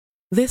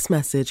This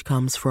message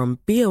comes from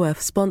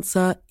BOF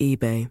sponsor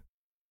eBay.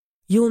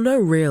 You'll know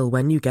real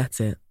when you get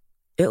it.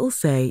 It'll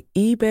say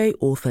eBay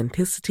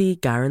Authenticity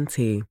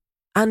Guarantee.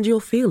 And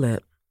you'll feel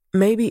it.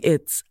 Maybe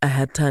it's a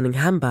head-turning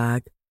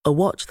handbag, a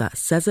watch that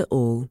says it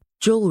all,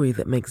 jewelry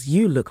that makes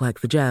you look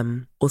like the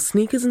gem, or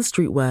sneakers and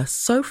streetwear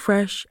so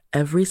fresh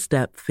every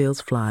step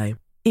feels fly.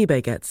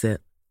 eBay gets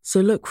it. So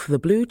look for the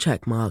blue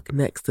check mark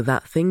next to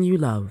that thing you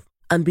love.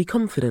 And be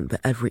confident that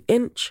every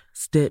inch,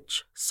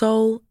 stitch,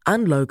 sole,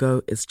 and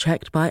logo is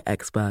checked by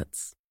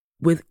experts.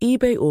 With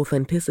eBay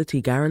Authenticity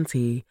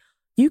Guarantee,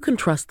 you can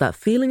trust that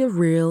feeling of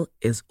real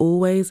is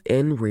always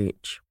in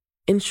reach.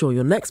 Ensure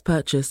your next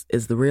purchase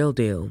is the real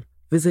deal.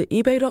 Visit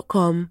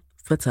eBay.com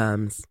for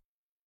terms.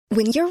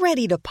 When you're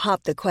ready to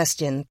pop the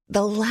question,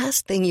 the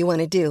last thing you want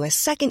to do is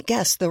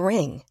second-guess the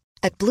ring.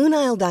 At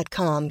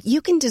BlueNile.com,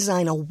 you can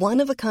design a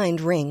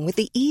one-of-a-kind ring with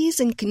the ease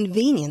and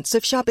convenience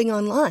of shopping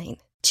online.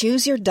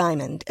 Choose your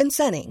diamond and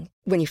setting.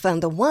 When you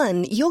find the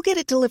one, you'll get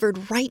it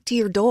delivered right to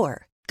your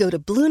door. Go to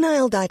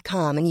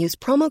BlueNile.com and use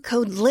promo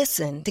code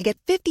LISTEN to get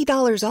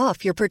 $50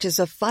 off your purchase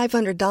of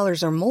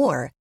 $500 or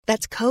more.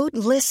 That's code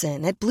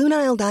LISTEN at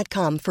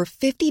BlueNile.com for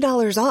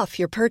 $50 off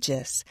your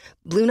purchase.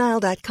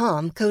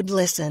 BlueNile.com, code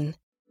LISTEN.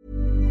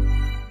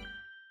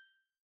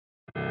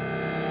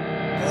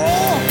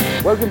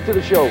 Welcome to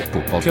the show.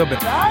 Fotballklubben.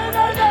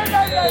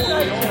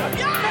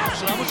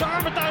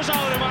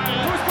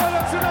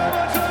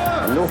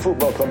 And no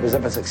football club is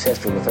ever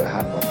successful without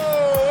Hatman.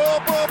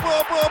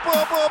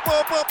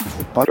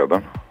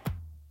 Fotballklubben.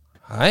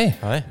 Hei.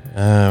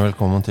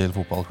 Velkommen til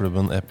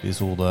Fotballklubben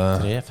episode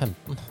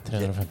 315.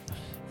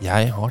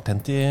 Jeg har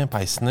tent i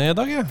peisen i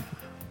dag, jeg.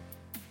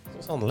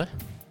 Så sannelig.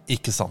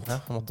 Ikke sant?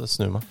 Ja, jeg måtte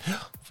snu meg.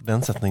 For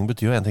den setningen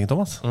betyr jo en ting,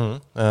 Thomas.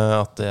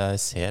 At jeg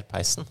ser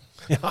peisen.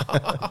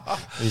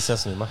 Hvis jeg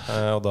snur meg,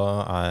 og da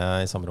er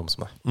jeg i samme rom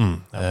som deg.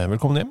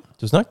 Velkommen hjem.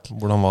 Tusen takk.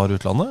 Hvordan var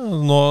utlandet?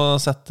 Nå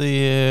sett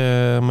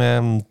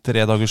med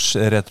 3 dagers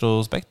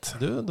retrospekt.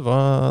 Du, det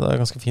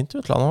er ganske fint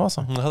utlandet,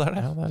 altså. Ja, det er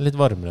det. Ja, det er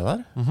litt varmere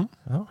der.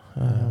 Ja,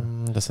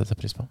 det setter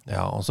jeg pris på.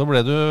 Ja, og så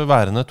ble du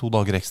værende 2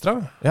 dager ekstra.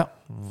 Ja,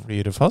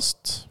 flyr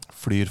fast.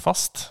 Flyr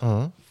fast.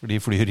 Fordi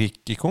flyr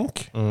gikk i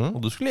konk,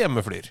 og du skulle hjem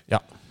med flyr. Ja,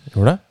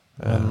 gjorde det.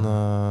 Men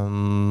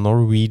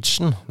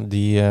Norwegian,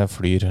 de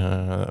flyr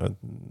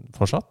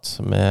fortsatt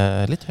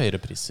med litt høyere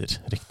priser,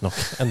 riktig nok,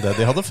 enn det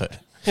de hadde før.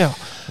 Ja.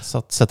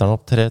 Setter den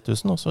opp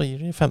 3000, og så gir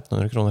de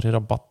 1500 kroner i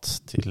rabatt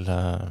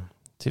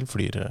til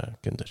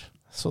flyrkunder.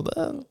 Så det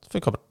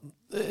funker bra.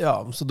 Ja,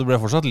 så det ble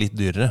fortsatt litt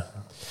dyrere.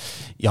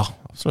 Ja,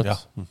 absolutt. Ja.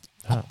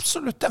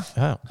 Absolutt, ja.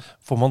 Ja.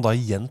 Får man da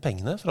igjen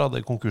pengene fra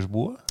det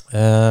konkursboet?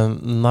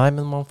 Nei,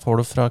 men man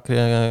får det fra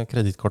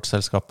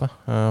kredittkortselskapet.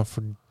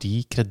 Fordi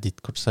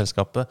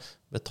kredittkortselskapet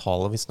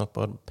betaler visst nok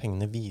bare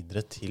pengene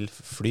videre til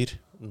flyr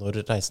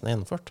når reisen er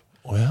gjennomført.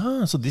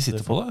 Åja, så de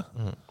sitter på det?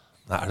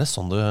 Nei, er det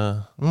sånn det...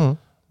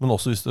 Men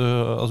også hvis du,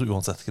 altså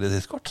uansett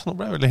kredittkort? Nå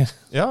ble jeg veldig...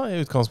 Ja,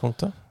 i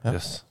utgangspunktet. Ja.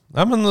 Yes.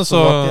 Nei, men så...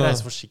 det var ikke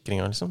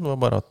reiseforsikringer, liksom. Det var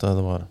bare at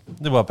det var...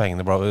 Det var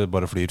pengene,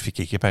 bare flyr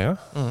fikk ikke penger.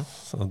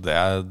 Så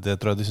det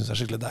tror jeg de synes er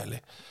skikkelig deilig.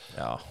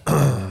 Ja,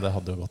 det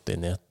hadde jo gått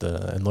inn i et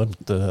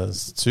enormt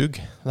sug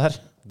der.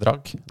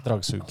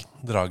 Dragsug.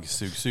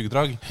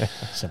 Sugdrag.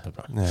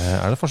 Kjempebra.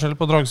 Er det forskjell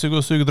på dragsug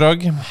og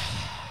sugdrag?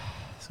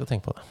 Skal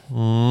tenke på det.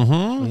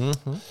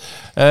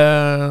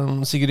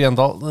 Sigurd J.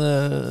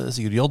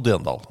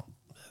 Jendal.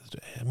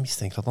 Jeg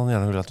mistenker at han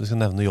gjerne vil at vi skal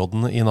nevne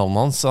J-en i navnet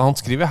hans. Han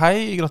skriver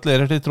hei,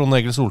 gratulerer til Trond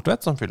Egil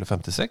Soltvedt, som fyller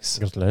 56.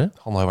 Gratulerer.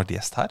 Han har jo vært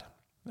gjest her.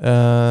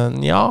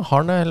 Ja,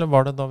 har han det, eller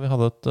var det da vi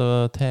hadde et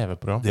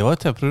TV-program? Det var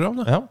et TV-program,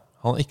 da. Ja.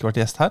 Han har ikke vært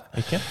gjest her.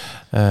 Ikke?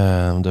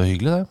 Det var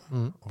hyggelig, det.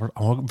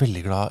 Han var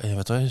veldig glad,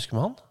 vet du hva jeg husker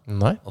med han?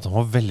 Nei. At han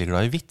var veldig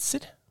glad i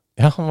vitser.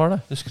 Ja, han var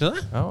det. Husker du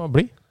det? Ja,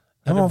 blid.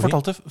 Ja, men han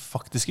fortalte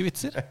faktiske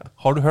vitser.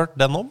 Har du hørt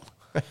den om?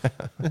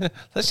 Det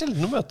er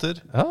sjelden du møter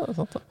Ja, det er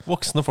sant da.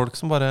 voksne folk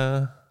som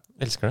bare...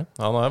 Elsker det.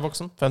 Han er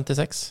voksen.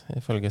 56,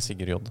 ifølge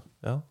Sigurd J.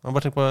 Ja, jeg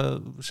bare tenker på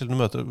sjelden du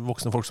møter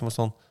voksne folk som er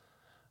sånn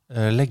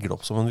legger det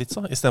opp som en vits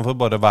da. I stedet for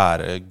bare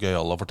være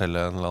gøyal og fortelle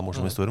en eller annen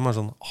morsom historie. Men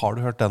sånn, har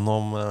du hørt den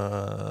om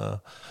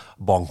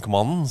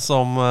bankmannen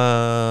som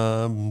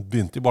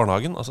begynte i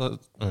barnehagen? Altså,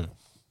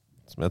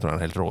 som jeg tror er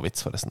en helt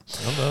råvits forresten.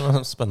 Ja, det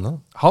er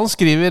spennende. Han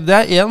skriver, det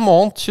er 1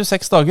 måned,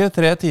 26 dager,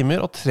 3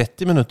 timer og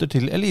 30 minutter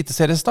til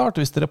eliteseriestart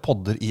hvis dere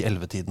podder i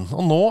 11-tiden.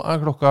 Og nå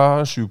er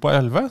klokka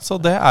 7:11, så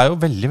det er jo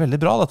veldig, veldig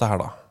bra dette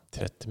her da.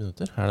 30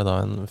 minutter? Er det da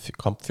en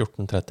kamp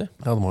 14:30?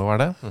 Ja, det må jo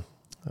være det.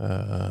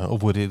 Og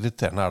hvor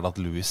irriterende er det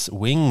at Louis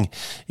Wing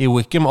i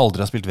Wickham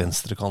aldri har spilt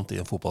venstrekant i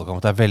en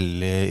fotballkamp? Det er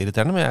veldig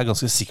irriterende, men jeg er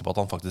ganske sikker på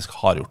at han faktisk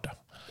har gjort det.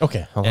 Ok,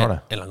 han har det.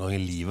 En eller annen gang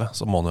i livet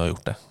så må han jo ha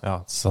gjort det. Ja,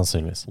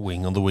 sannsynligvis.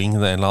 Wing on the wing,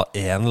 det er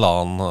en eller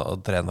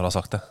annen trener har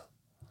sagt det.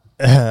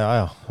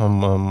 Ja.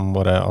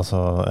 Bare altså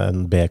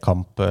en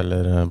B-kamp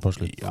eller på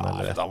slutten. Ja,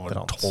 eller da var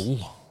det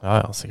 12.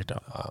 Ja, sikkert,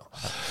 ja.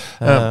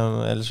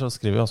 Ellers så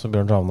skriver også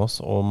Bjørn Ravnås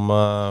om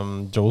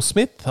Joe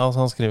Smith.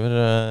 Altså han skriver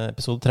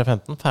episode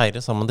 315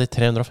 feirer sammen de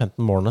 315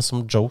 målene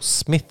som Joe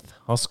Smith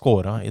har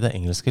skåret i det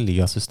engelske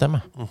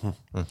ligasystemet.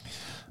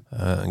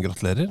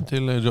 Gratulerer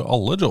til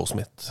alle Joe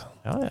Smith.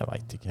 Ja, jeg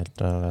vet ikke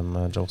helt hvem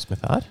Joe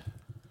Smith er.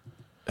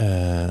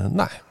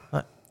 Nei.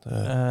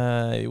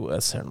 Jo,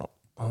 jeg ser nå.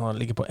 Han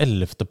ligger på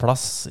 11.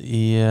 plass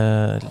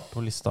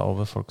på lista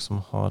over folk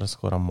som har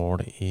skåret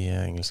mål i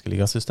engelske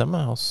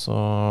ligasystemet.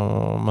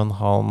 Men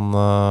han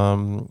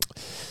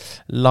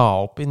la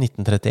opp i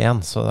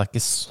 1931, så det er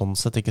ikke sånn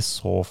sett ikke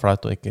så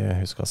flaut å ikke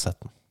huske å ha sett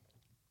den.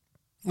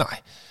 Nei.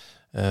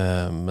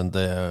 Men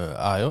det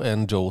er jo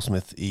en Joe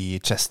Smith i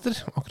Chester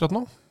akkurat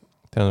nå.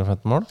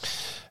 315 mål?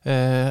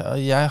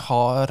 Jeg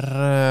har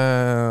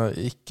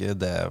ikke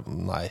det,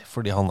 nei,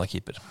 fordi han er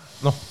keeper.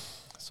 Nå.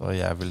 Så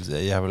jeg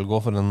vil gå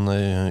for en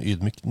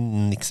ydmyk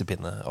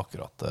niksepinne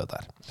akkurat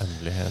der.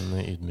 Endelig en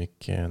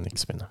ydmyk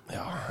niksepinne.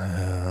 Ja.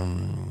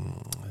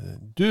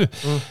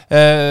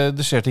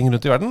 Det skjer ting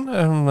rundt i verden.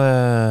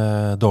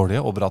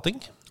 Dårlige og bra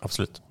ting.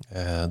 Absolutt.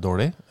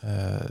 Dårlig.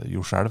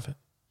 Jordskjelv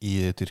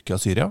i Tyrkia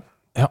og Syria.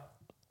 Ja.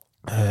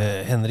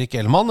 Henrik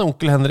Elman,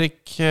 onkel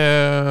Henrik,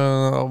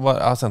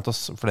 har sendt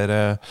oss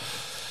flere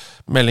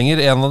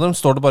meldinger. En av dem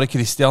står det bare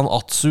Christian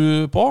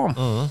Atsu på.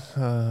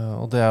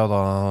 Og det er jo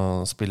da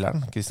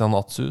spilleren Christian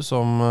Atsu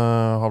som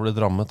har blitt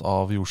rammet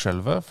av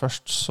jordskjelvet.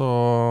 Først så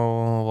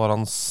var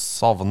han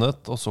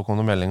savnet, og så kom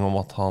det melding om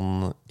at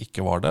han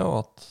ikke var det,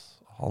 og at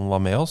han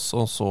var med oss,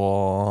 og så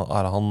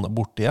er han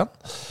borte igjen.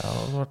 Ja,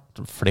 det har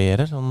vært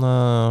flere sånne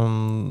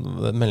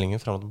meldinger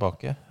frem og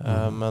tilbake.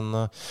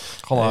 Men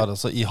han er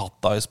altså i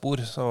Hatay-spor,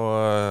 så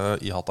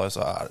i Hatay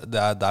så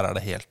der er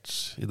det helt,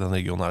 i den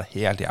regionen er det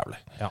helt jævlig.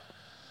 Ja.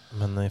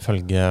 Men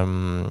ifølge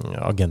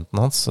agenten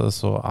hans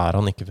så er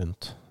han ikke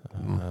funnet.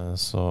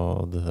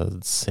 Så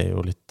det ser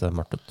jo litt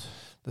mørkt ut.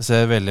 Det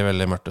ser veldig,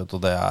 veldig mørkt ut,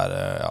 og det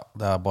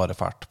er bare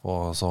fælt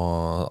på, så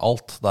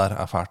alt der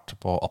er fælt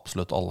på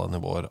absolutt alle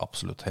nivåer,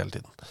 absolutt hele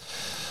tiden.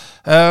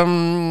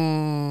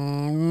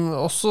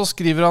 Og så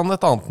skriver han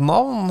et annet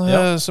navn,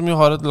 som jo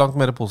har et langt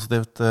mer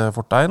positivt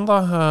fortegn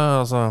da.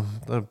 Altså,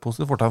 det er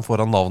positivt fortegn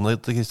foran navnet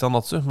til Christian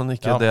Atsu, men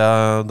ikke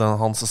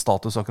hans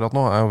status akkurat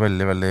nå er jo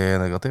veldig, veldig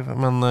negativ,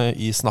 men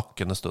i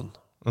snakkende stund.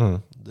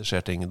 Det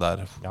skjer ting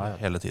der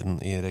hele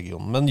tiden i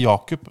regionen. Men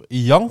Jakub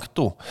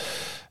Jankto,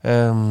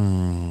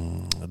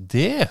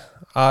 det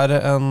er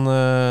en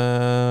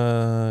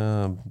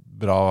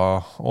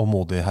bra og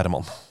modig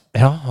herremann.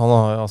 Ja,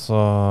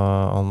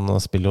 han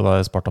spiller jo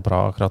da i Sparta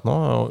Praha akkurat nå,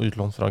 og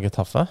utlånt fra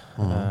Getafe.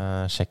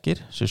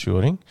 Tsjekker,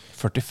 27-åring.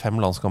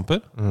 45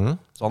 landskamper.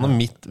 Så han er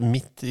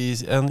midt i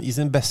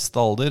sin beste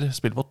alder,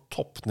 spiller på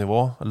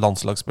toppnivå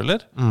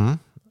landslagsspiller.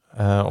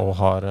 Og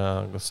har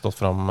stått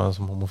frem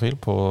som homofil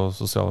på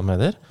sosiale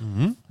medier.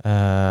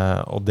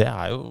 Og det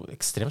er jo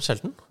ekstremt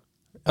sjelden.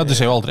 Ja, det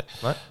skjer jo aldri.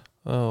 Nei.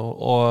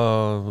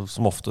 Og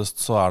som oftest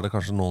så er det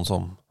kanskje noen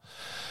som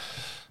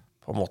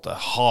på en måte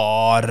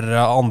har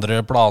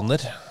andre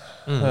planer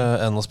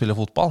enn å spille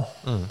fotball,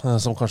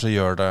 som kanskje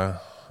gjør det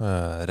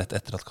rett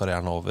etter at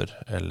karrieren er over,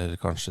 eller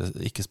kanskje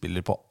ikke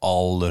spiller på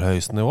aller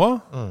høyeste nivå.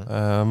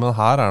 Men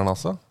her er han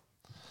altså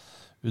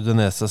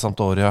Udinese,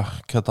 Sampdoria,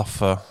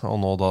 Getafe og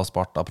nå da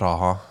Sparta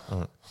Praha.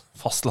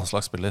 Fast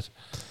landslagsspiller.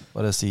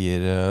 Bare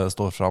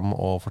står frem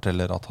og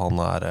forteller at han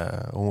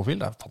er homofil.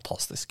 Det er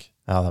fantastisk.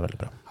 Ja, det er veldig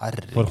bra.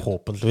 Herregud.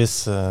 Forhåpentligvis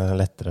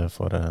lettere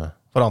for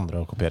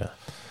andre å kopiere.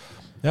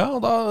 Ja,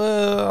 og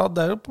det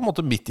er jo på en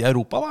måte midt i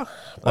Europa da,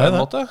 på en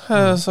måte.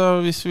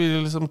 Så hvis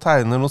vi liksom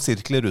tegner noen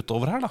sirkler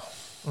utover her da,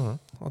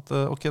 at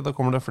ok, da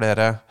kommer det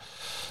flere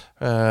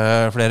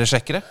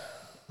sjekkere.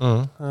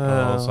 Og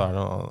så er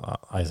det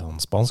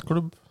en spansk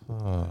klubb.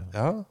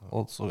 Ja,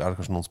 og så er det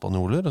kanskje noen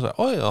spanjoler. Og så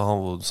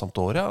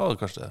Sampdoria,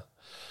 og kanskje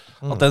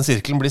at den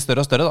sirkelen blir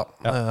større og større da.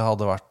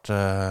 Hadde vært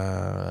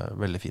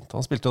veldig fint.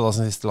 Han spilte jo da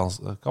sin siste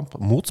landskamp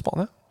mot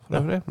Spania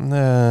for øvrig,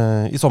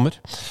 i sommer.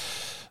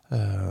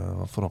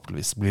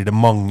 Forhåpentligvis blir det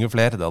mange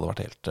flere. Det hadde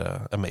vært helt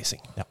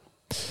amazing.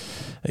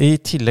 I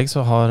tillegg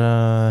så har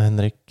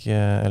Henrik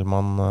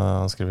Elman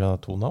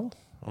skrevet 2 navn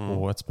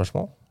og et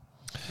spørsmål.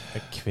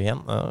 Kven,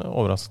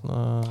 overraskende.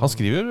 Han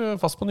skriver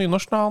fast på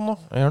nynorsk han nå.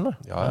 Gjør han det?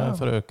 Ja.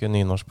 For å øke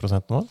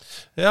nynorskprosenten vår?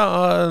 Ja,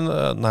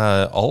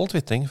 all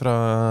twittring fra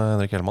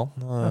Henrik Elman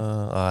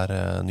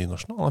er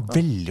nynorsk nå. Han er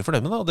veldig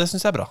fornøyd med det, og det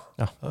synes jeg er bra.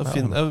 Jeg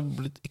er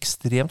blitt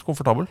ekstremt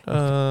komfortabel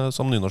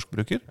som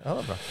nynorskbruker. Ja,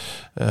 det er bra.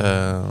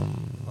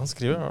 Han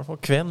skriver i hvert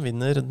fall Kven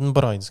vinner den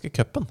bahrainske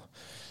cupen.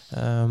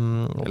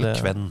 Eller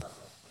Kven.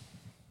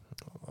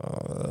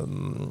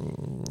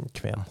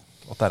 Kven.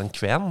 At det er en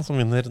kven som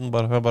vinner den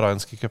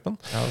bahrainske cupen.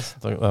 Ja,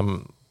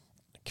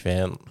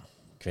 kven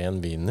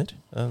vinner.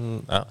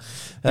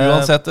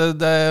 Uansett,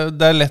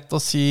 det er lett å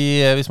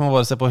si, hvis man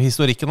bare ser på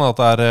historikken, at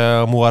det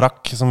er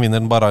Muarak som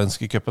vinner den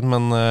bahrainske cupen,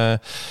 men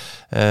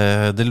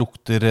det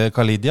lukter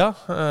Khalidia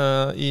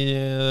i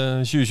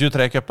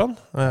 2023-cupen.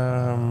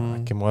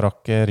 Ikke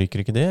Muarak, ryker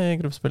ikke det i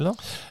gruppespillet da?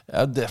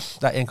 Ja, det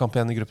er en kamp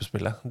igjen i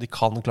gruppespillet. De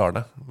kan klare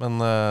det, men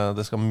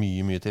det skal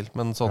mye til.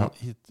 Men sånn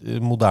i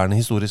moderne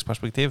historisk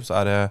perspektiv så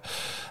er det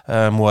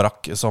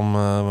Muarak som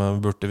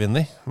burde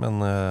vinne. Men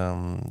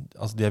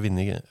altså de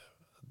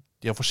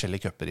har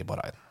forskjellige cuper i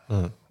Bahrain.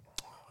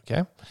 Ok.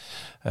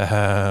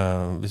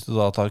 Hvis du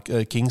da tar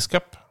Kings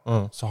Cup,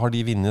 så har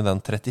de vunnet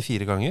den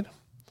 34 ganger.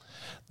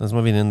 Den som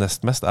har vunnet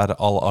nest mest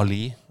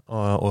Al-Ali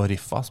og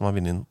Rifa, som har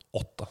vunnet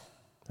 8.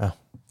 Ja.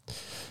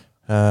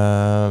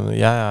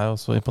 Jeg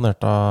også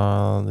imponert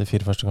av de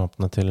 4 første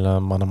kampene til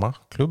Manama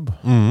klubb,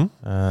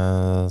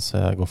 så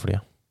jeg går for de.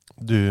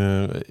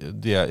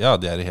 De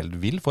er i helt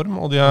vill form,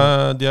 og de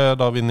har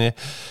da vunnet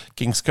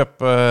Kings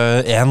Cup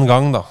 1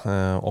 gang da,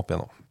 opp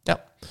igjennom. Ja.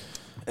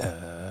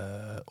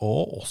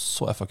 Og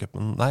også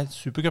FA-cupen, nei,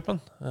 Supercupen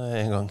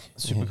 1 gang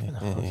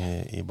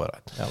i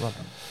Bahrain. Ja,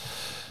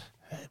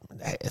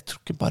 jeg tror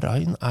ikke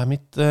Bahrain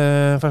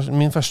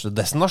min første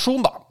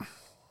destinasjon da.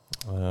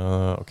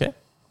 Ok.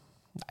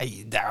 Nei,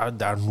 det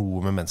er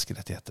noe med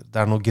menneskerettigheter. Det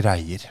er noe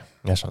greier.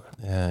 Jeg skjønner.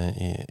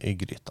 I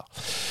gryta.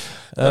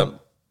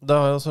 Det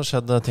har jo også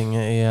skjedd ting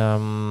i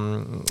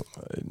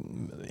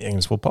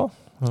engelsk fotball.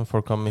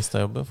 Folk har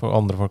mistet jobber,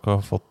 andre folk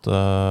har fått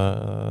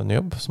ny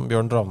jobb. Som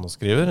Bjørn Dravno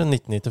skriver,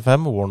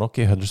 1995, Warnock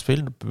i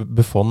Huddersfield,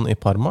 Buffon i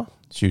Parma.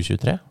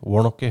 2023,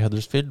 Warnock i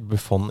Huddersfield,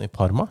 Buffon i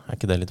Parma. Er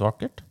ikke det litt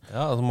vakkert?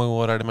 Ja, hvor mange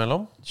år det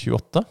imellom?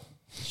 28.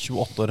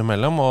 28 år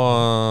imellom,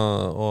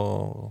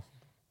 og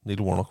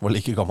Neil Warnock var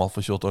like gammel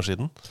for 28 år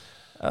siden.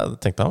 Jeg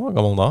tenkte han var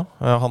gammel da.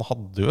 Han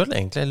hadde jo vel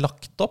egentlig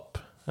lagt opp.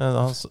 Han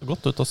har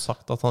gått ut og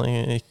sagt at han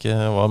ikke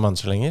var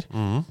manager lenger.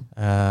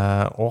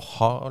 Og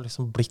har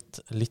liksom blitt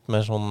litt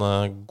mer sånn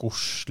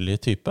godslig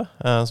type.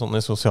 Sånn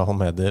i sosiale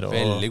medier.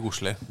 Veldig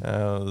godslig.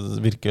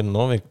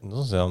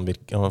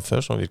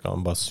 Før så virket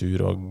han bare sur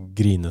og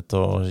grinete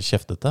og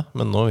kjeftete.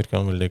 Men nå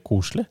virker han veldig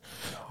koselig.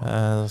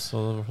 Så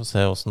vi får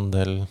se hvordan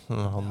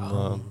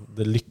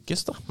det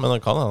lykkes da. Men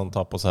han kan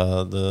ta på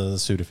seg det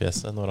sure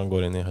fjeset når han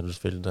går inn i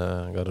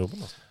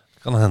Huddersfield-garderoben.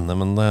 Kan hende,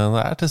 men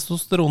det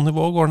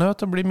testosteronnivået går ned, vet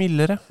du, blir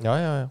mildere. Ja.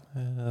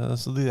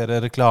 Så de der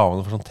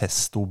reklamene for sånn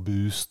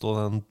testo-boost og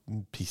den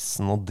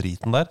pissen og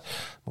driten der,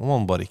 må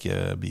man bare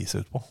ikke bi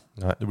seg ut på.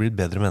 Nei. Du blir et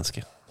bedre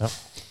menneske. Ja.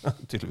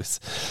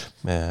 Tydeligvis.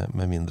 Med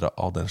mindre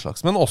av den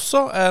slags. Men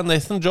også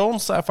Nathan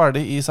Jones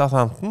ferdig i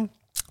Southampton.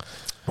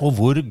 Og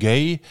hvor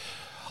gøy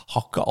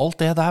har ikke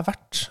alt det der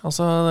vært?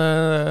 Altså,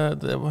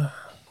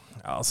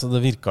 det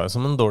virka jo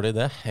som en dårlig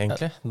idé,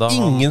 egentlig.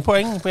 Ingen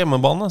poeng på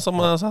hjemmebane som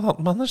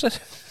Southampton-manager.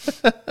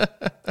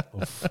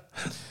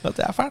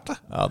 Det fælt, det.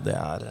 Ja, det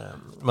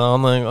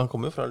Men han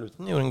kom jo fra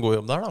Luton, gjorde en god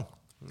jobb der, da.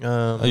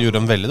 Han gjorde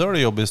en veldig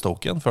dårlig jobb i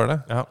Stoke igjen før det.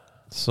 Ja,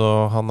 så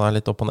han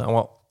litt opp og ned.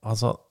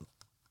 Altså,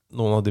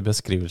 noen av de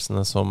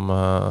beskrivelsene som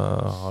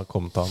har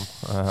kommet til ham,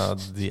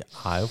 de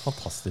jo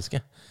fantastiske.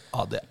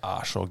 Ja, det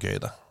så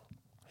gøy, det.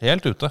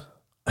 Helt ute.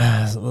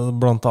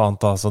 Blant annet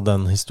altså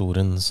den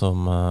historien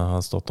som har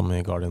stått om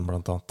i Guardian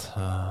blant annet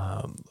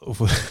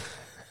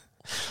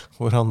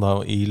hvor han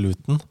da i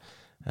Luton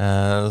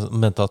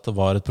mente at det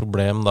var et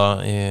problem da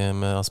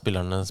med at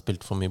spillerne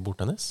spilte for mye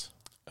bordtennis.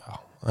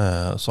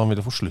 Så han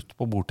ville få slutt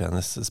på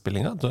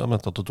bordtennisspillinga. Han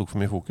mente at det tok for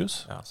mye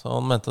fokus. Ja, så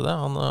han mente det.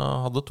 Han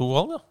hadde 2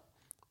 valg, ja.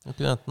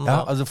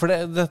 Altså for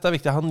dette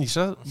viktig. Han gir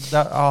seg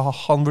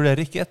han vurderer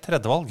ikke et 3.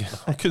 valg.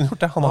 Han kunne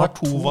gjort det. Han har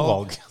 2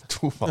 valg.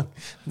 2 valg.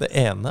 Det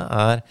ene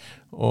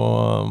å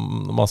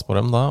mase på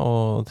dem da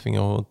og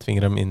tvinge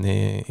dem inn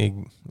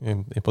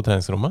på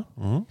treningsrommet.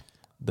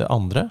 Det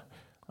andre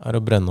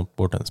å brenne opp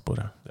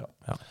bordtennisbordet.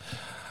 Ja.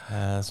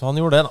 Så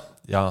han gjorde det da.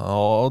 Ja,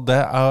 og det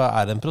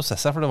en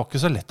prosess her, for det var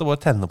ikke så lett å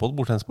bare tenne på et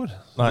bordtennisbord.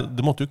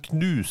 Det måtte jo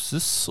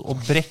knuses og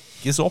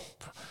brekkes opp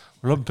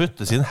og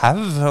byttes i en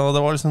haug, og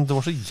det var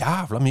så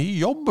jævla mye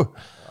jobb.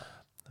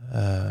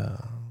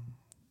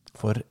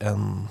 For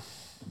en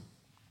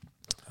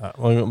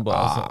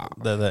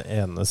det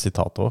ene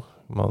sitatet også.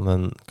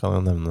 Kan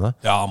jeg nevne det?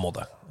 Ja, må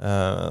det.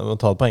 Må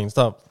ta det på engelsk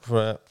da.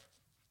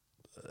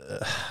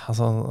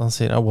 Han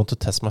sier I want to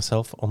test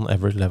myself on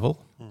every level,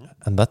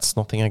 and that's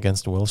nothing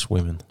against Welsh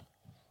women.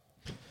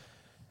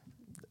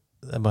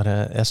 Det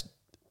bare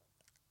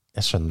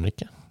Jeg skjønner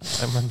ikke.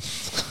 Men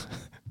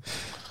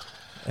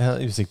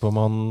jeg usikker på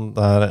om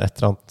det et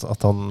eller annet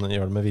at han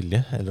gjør det med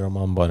vilje, eller om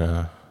han bare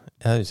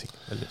Jeg usikker.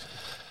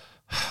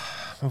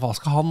 Men hva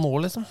skal han nå,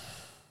 liksom?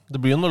 Det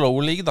blir jo noe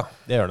lower league, da.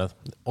 Det gjør det.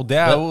 Og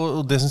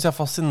det synes jeg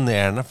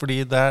fascinerende, fordi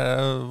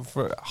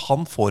for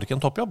han får ikke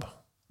en toppjobb.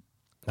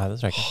 Nei, det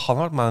tror jeg ikke. Han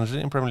har vært manager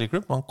i Premier League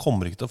Group, men han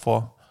kommer ikke til å få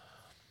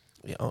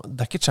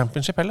det ikke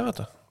championship heller, vet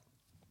du.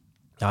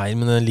 Nei,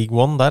 men League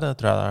One der, det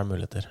tror jeg det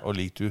muligheter. Og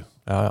League 2.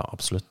 Ja,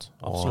 absolutt.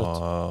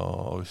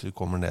 Og hvis vi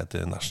kommer ned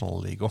til National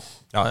League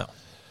også. Ja.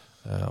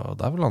 Og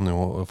der vil han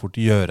jo fort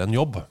gjøre en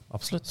jobb.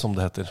 Absolutt. Som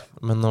det heter.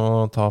 Men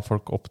å ta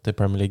folk opp til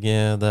Premier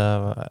League, det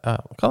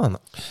kan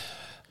hende.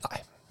 Nei.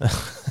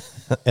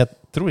 Jeg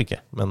tror ikke,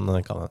 men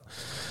kan hende.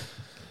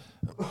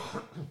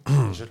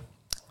 Unnskyld.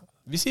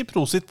 Vi sier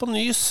prosit på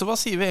nys. Hva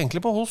sier vi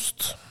egentlig på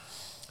host?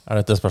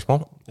 Dette et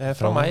spørsmål?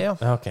 Fra meg, ja.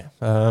 Ja, ok.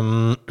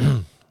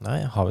 Nei,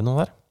 har vi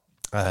noe der?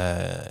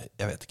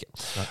 Jeg vet ikke.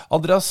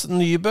 Andreas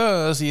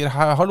Nybø sier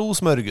hallo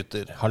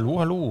smørgutter.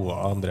 Hallo,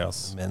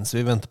 Andreas. Mens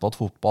vi venter på at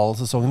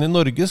fotballsesongen i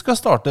Norge skal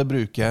starte,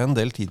 bruker jeg en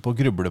del tid på å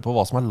gruble på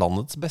hva som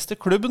landets beste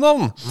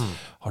klubbnavn.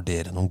 Har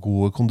dere noen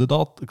gode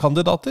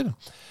kandidater?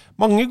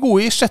 Mange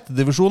gode i 6.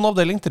 divisjon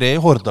avdeling 3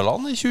 i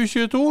Hordaland i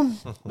 2022,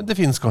 men det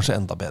finnes kanskje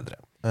enda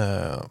bedre.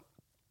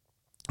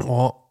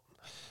 Og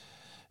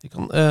vi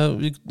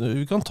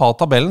kan ta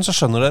tabellen, så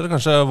skjønner dere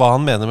kanskje hva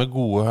han mener med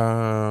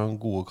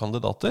gode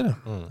kandidater.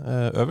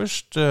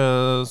 Øverst,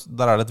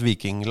 der det et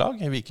vikinglag.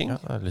 Viking.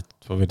 Ja, det litt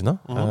forvirrende,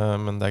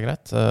 men det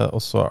greit. Og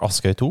så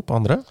Askøy 2 på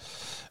andre.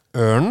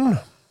 Ørnen.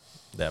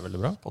 Det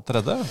veldig bra. På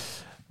tredje.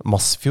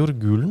 Masfjord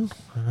Gulen,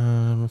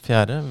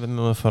 fjerde,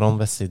 foran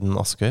vestsiden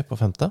Askøy på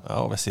femte.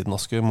 Ja, og vestsiden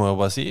Askøy må jeg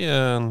bare si.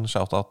 En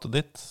shout-out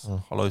ditt.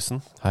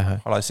 Halloisen.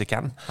 Hei.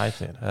 Halloisikern. Hei,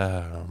 fyr.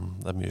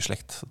 Det mye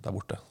slekt der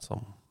borte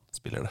som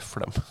spiller det for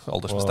dem.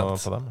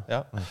 Aldersbestemt. På dem.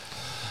 Ja.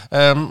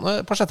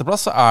 På 6.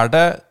 plass så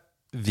det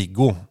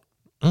Viggo.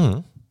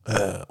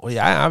 Og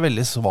jeg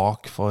veldig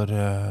svak for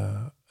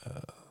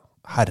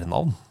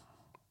herrenavn.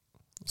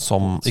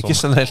 Som ikke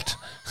generelt.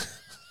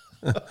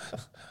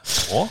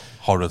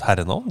 Har du et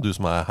herrenavn? Du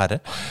som herre?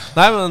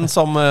 Nei, men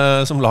som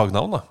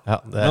lagnavn da.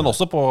 Ja, men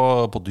også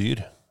på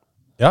dyr.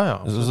 Ja.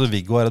 Så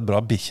Viggo et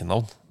bra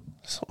bikkjenavn.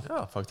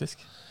 Ja,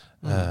 faktisk.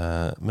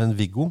 Men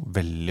Viggo,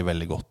 veldig,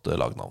 veldig godt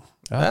lagnavn.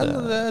 Ja,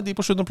 de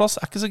på 7. plass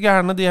ikke så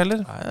gærne, de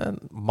heller.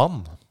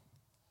 Mann.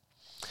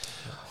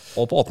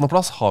 Og på 8.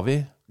 plass har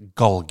vi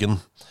Galgen.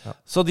 Ja.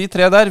 Så de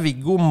tre der,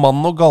 Viggo,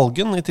 Mann og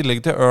Galgen, i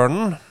tillegg til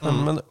Ørnen.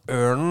 Men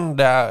Ørnen,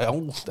 det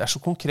så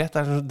konkret.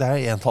 Det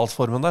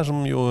entallsformen der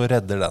som jo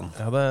redder den.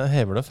 Ja, det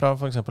hever det fra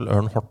for eksempel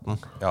Ørn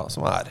Horten. Ja,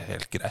 som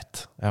helt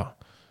greit. Ja.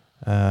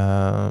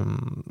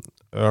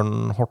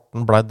 Ørn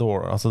Horten ble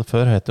dårlig. Altså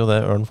før het jo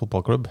det Ørn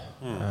fotballklubb.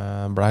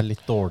 Ble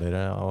litt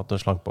dårligere av at det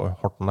slank på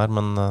Horten der,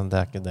 men det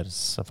ikke deres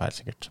feil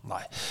sikkert.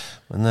 Nei.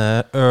 Men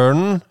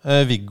Ørnen,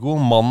 Viggo,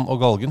 Mann og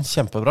Galgen,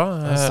 kjempebra.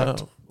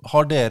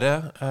 Har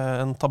dere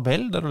en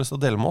tabell dere har lyst til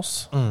å dele med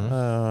oss?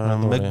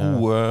 Med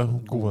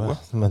gode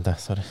Men det,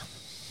 sorry.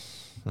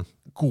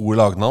 Gode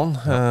lagnavn.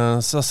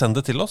 Så send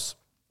det til oss.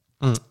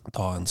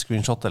 Ta en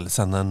screenshot eller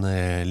send en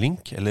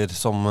link, eller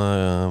som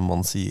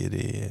man sier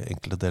i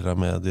enkelte deler av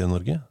mediet i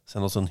Norge,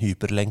 send oss en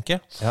hyperlenke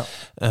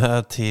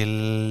til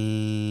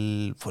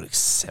for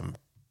eksempel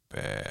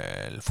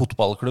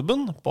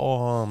fotballklubben på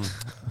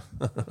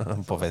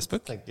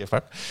Facebook.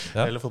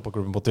 Eller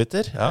fotballklubben på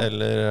Twitter,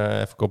 eller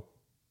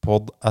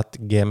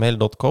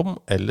fkpod@gmail.com,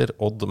 eller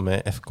odd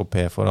med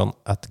fkp foran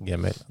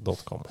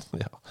 @gmail.com.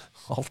 Ja,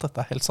 alt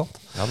dette helt sant.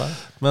 Ja, det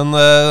Men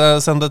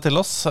send det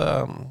til oss.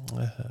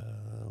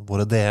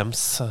 Våre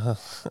DMs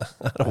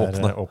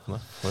åpne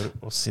for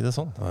å si det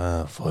sånn.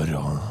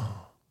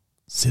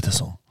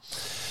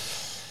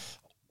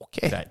 Ok,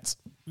 greit.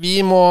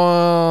 Vi må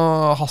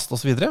haste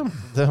oss videre.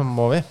 Det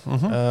må vi.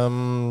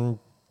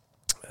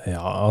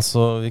 Ja,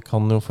 altså vi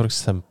kan jo for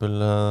eksempel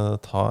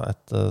ta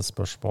et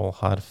spørsmål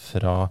her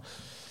fra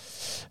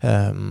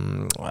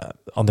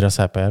Andreas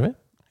Heipajärvi.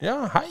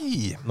 Ja,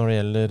 hei! Når det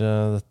gjelder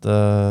dette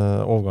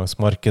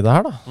overgangsmarkedet her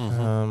da.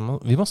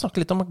 Vi må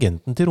snakke litt om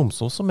agenten til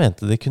Romsås som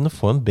mente de kunne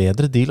få en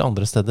bedre deal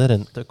andre steder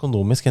rent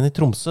økonomisk enn i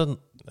Tromsø.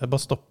 Jeg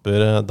bare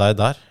stopper deg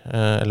der,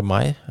 eller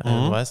meg,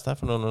 veis der,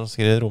 for når du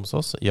skriver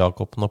Romsås,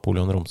 Jakob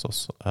Napoleon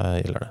Romsås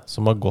gjelder det,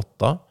 som har gått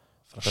da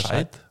fra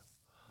Skeid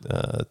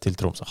til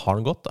Tromsø. Har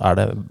den gått?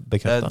 Det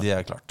bekreftet?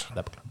 Det klart.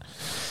 Det klart.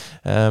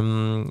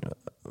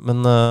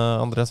 Men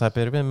Andreas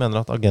Heipajärvi mener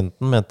at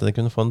agenten mente de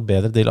kunne få en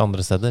bedre deal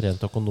andre steder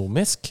rent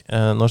økonomisk,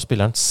 når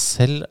spilleren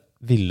selv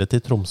ville til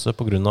Tromsø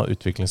på grunn av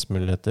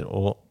utviklingsmuligheter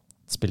og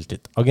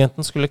spilletid.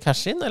 Agenten skulle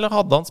cashe inn, eller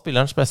hadde han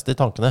spillerens beste i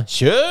tankene?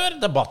 Kjør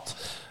debatt!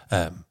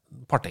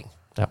 Parting.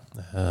 Ja.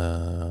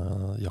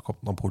 Jakob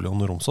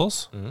Napoleon Romsås.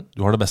 Du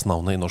har det beste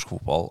navnet i norsk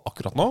fotball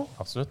akkurat nå.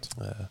 Absolutt.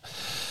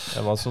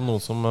 Det var altså noen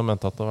som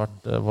mente at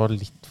det var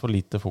litt for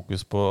lite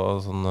fokus på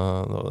sånn,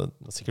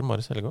 sikkert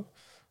Marius Hellegård,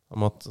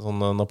 om at sånn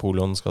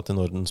Napoleon skal til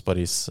Nordens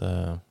Paris.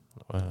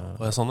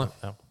 Sånn,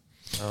 ja.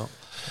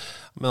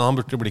 Men han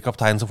burde bli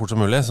kaptein så fort som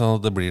mulig, så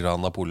det blir da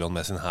Napoleon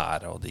med sin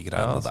hær og de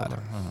greiene der.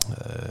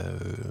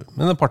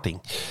 Men et par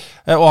ting.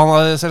 Og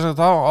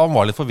han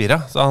var litt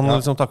forvirret, så han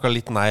liksom takket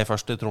litt nei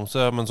først i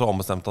Tromsø, men så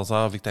ombestemte han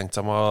seg og fikk tenkt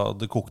seg om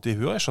det kokte i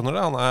huet. Jeg skjønner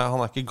det,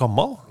 han ikke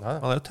gammel.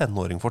 Han jo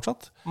tenåring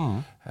fortsatt.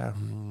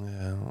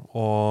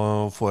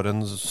 Og får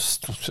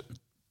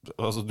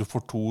altså du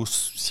får to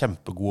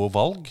kjempegode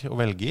valg å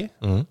velge i,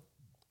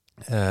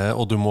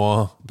 og du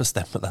må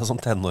bestemme deg som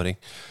tenåring.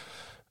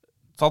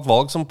 Ta et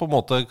valg som på en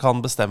måte kan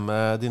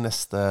bestemme de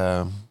neste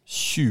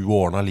 20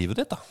 årene av livet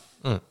ditt da.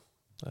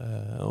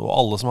 Og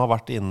alle som har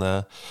vært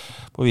inne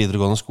på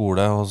videregående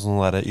skole og sånn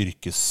der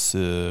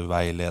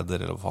yrkesveileder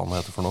eller hva faen det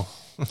heter for noe,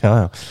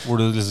 hvor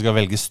du liksom skal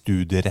velge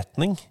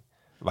studieretning,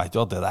 vet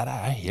jo at det der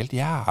helt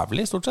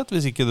jævlig stort sett,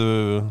 hvis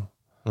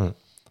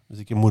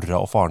ikke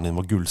mora og faren din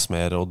var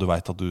gullsmed og du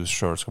vet at du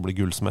selv skal bli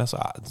gullsmed, så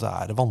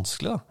det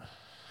vanskelig da.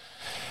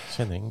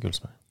 Kjenner ingen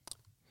gullsmed?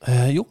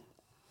 Jo.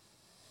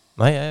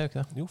 Nei, jeg gjør ikke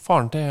det. Jo,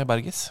 faren til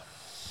Bergis.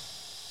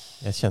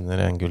 Jeg kjenner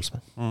en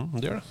gullsmed.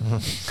 Det gjør det.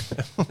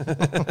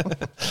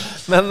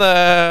 Men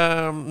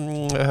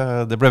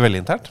det ble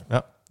veldig internt.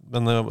 Ja.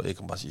 Men jeg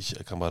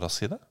kan bare raskt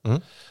si det.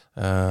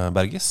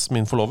 Bergis,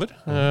 min forlover.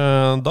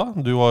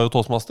 Du var jo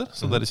toastmaster,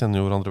 så dere kjenner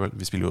jo hverandre vel.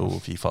 Vi spiller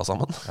jo FIFA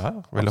sammen,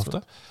 veldig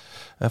ofte.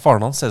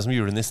 Faren hans ser ut som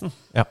julenissen.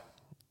 Ja.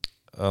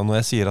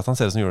 Når jeg sier at han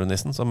ser ut som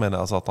julenissen, så mener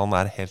jeg altså at han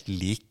er helt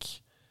lik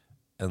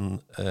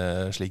en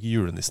slik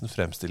julenissen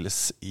fremstilles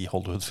i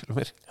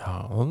Hollywood-filmer. Ja,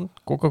 og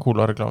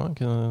Coca-Cola-reklame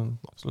kunne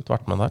absolutt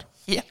vært med der.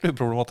 Helt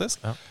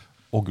uproblematisk. Ja.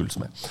 Og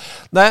gullsmed.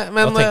 Nei,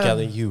 men Da tenker jeg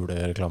de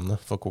julereklamene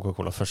for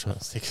Coca-Cola først og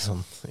fremst.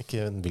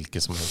 Ikke en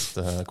hvilken som helst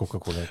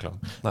Coca-Cola-reklame.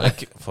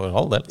 For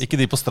all del. ikke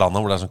de på stranda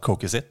hvor det er sånn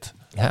Coke-Sit.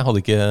 Jeg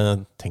hadde ikke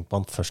tenkt på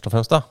han først og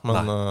fremst da,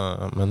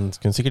 men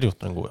kunne sikkert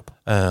gjort en god jobb.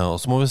 Og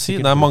så må vi si,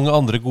 det er mange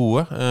andre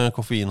gode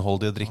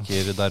koffeinholdige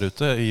drikker der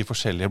ute i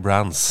forskjellige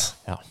brands.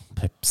 Ja,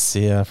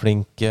 Pepsi er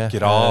flinke.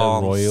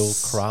 Grans. Royal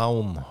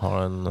Crown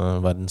har en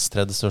verdens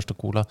tredje største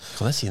cola.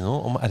 Kan jeg si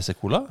noe om RC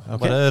Cola?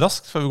 Bare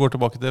raskt før vi går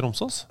tilbake til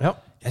Romsås. Ja.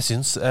 Jeg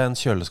synes en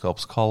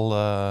kjøleskapskald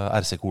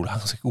RC Cola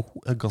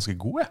er ganske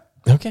god, jeg.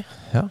 Ok,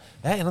 ja.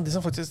 Jeg er en av de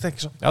som faktisk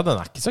tenker sånn Ja, den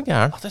er ikke så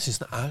gæren. at jeg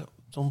synes den er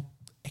sånn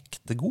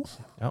ekte god.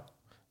 Ja.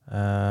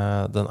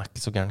 Den er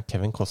ikke så gæren.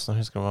 Kevin Costner,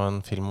 husker du det var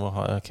en film hvor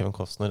Kevin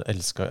Costner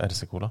elsket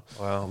RC Cola.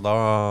 Da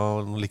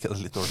liker jeg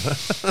det litt dårligere.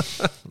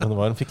 Men det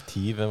var en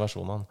fiktiv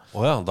versjon av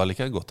han. Da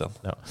liker jeg det godt igjen.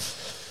 Ja.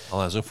 Han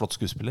er jo så flott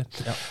skuespiller.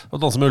 Ja.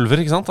 Og danser med ulver,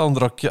 ikke sant? Han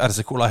drakk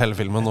RC Cola hele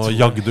filmen og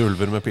jagde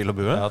ulver med pil og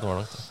bue. Ja, det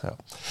var nok det. Ja.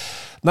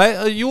 Nei,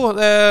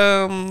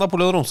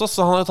 Napoleon Romsås,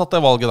 han har jo tatt det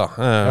valget da.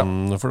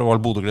 For det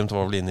var Bodø-Glimt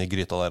var vel inne i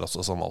gryta der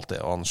også, som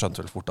alltid. Og han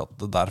skjønte vel fort at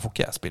der får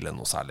ikke jeg spille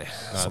noe særlig.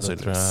 Nei, det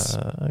tror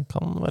jeg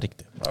kan være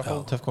riktig. I hvert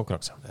fall tøff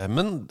konkurranse.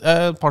 Men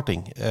et par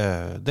ting.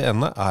 Det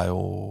ene er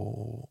jo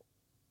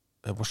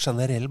på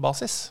generell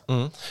basis.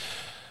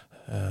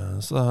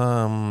 Så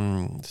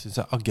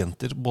synes jeg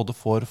agenter både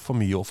får for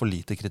mye og for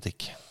lite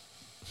kritikk.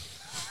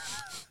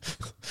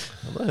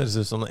 Ja, det høres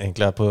ut som det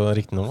egentlig er på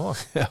riktig nivå.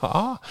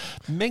 Ja,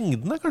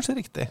 mengden er kanskje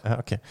riktig. Ja,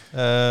 ok.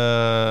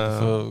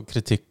 For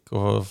kritikk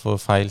og for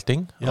feil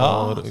ting.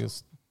 Ja.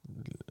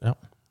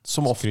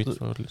 Som ofte skryt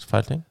for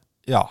feil ting.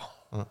 Ja.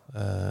 Så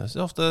det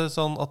er ofte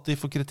sånn at de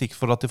får kritikk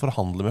for at de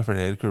forhandler med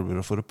flere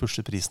klubber for å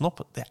pushe prisen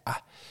opp. Det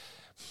er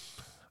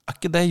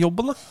ikke det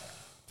jobben da?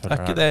 Er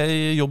ikke det i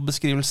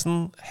jobbeskrivelsen?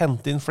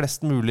 Hente inn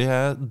flest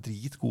mulige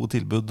dritgode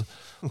tilbud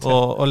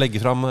og legge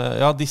frem,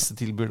 disse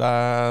tilbyr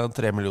deg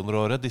 3 millioner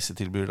i året, disse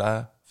tilbyr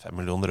deg 5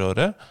 millioner i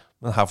året,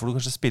 men her får du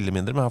kanskje spille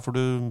mindre, men her får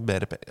du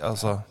bedre penger.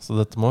 Altså. Så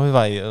dette må du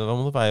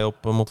veie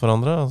opp mot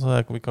hverandre. Altså,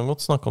 vi kan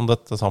godt snakke om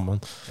dette sammen.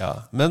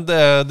 Ja, men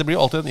det blir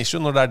jo alltid en issue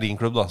når det er din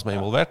klubb da, som er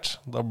involvert.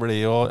 Da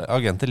blir jo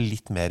agenter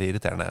litt mer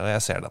irriterende, og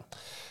jeg ser den.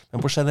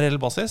 Men på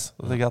generell basis,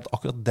 så tenker jeg at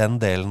akkurat den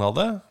delen av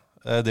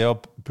det å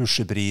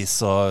pushe pris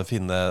og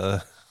finne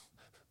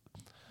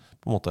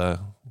på en måte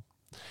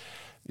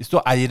hvis du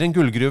eier en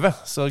gullgruve,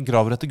 så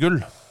graver etter gull.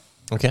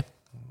 Ok.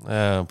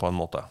 På en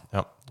måte.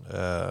 Ja.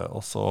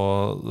 Og så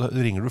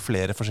ringer du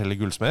flere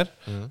forskjellige gullsmeder,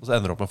 og så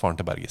ender du opp med faren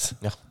til Bergis.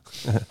 Ja.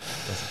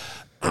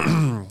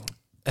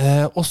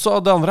 Og så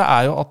det andre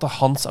er jo at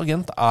hans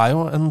agent er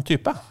jo en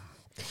type.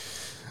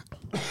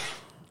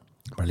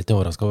 Jeg er litt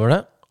overrasket over det.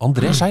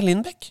 André Skei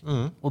Lindbæk.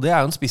 Og det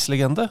er jo en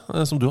spisslegende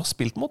som du har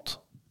spilt mot.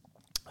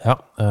 Ja,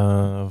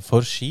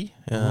 for Ski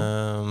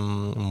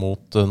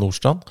mot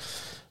Nordstrand.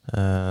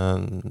 Det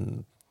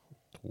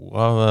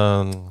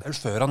er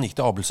før han gikk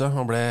til Abelse.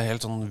 Han ble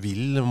helt sånn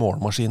vill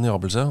målmaskin i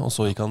Abelse, og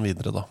så gikk han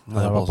videre da.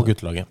 Jeg var på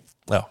guttelaget.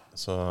 Ja.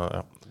 Så,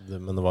 ja.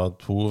 Men det var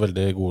 2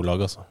 veldig gode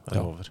lag, altså.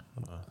 Jeg lover.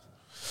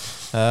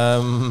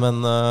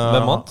 Hvem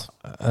vant?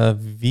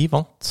 Vi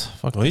vant,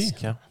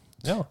 faktisk. Ja.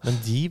 Ja.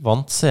 Men de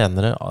vant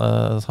senere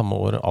samme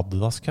år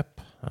Adidas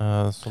Cup,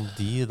 som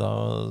de da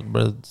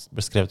ble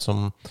beskrevet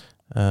som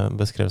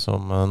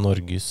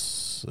Norges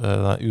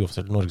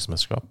uoffisielt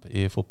norgesmesterskap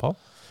i fotball.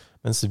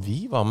 Mens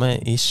vi var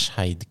med i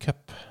Skeid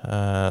Cup,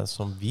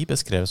 som vi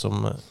beskrev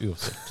som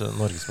uoffisielt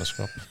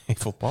norgesmesterskap i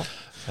fotball.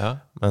 Ja.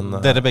 Men,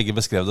 dere begge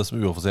beskrev det som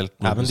uoffisielt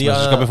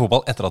norgesmesterskap i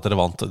fotball etter at dere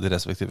vant de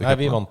respektive cuppene?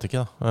 Nei, vi vant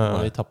ikke da.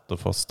 Vi tappte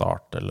for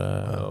Start.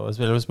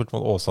 Vi spilte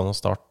mot Åsane og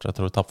Start. Jeg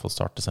tror vi tappte for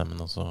Start til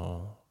Semmen, og så...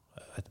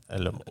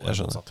 Jeg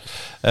skjønner.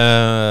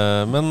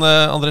 Men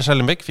André Skei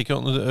Lindbæk fikk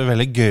jo en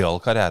veldig gøyal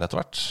karriere etter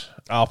hvert.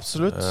 Ja,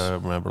 absolutt.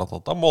 Med blant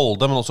annet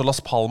Molde, men også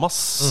Las Palmas.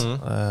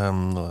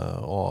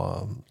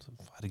 Og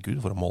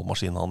herregud, hvor en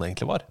målmaskin han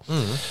egentlig var.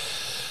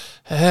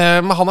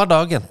 Men han er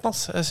da agenten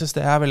hans. Jeg synes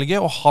det er veldig gøy.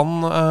 Og han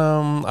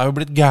er jo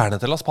blitt gærne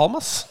til Las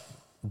Palmas.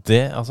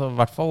 Det, altså i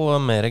hvert fall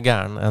mer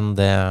gæren enn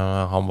det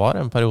han var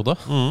en periode.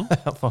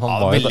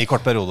 Veldig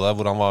kort periode der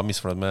hvor han var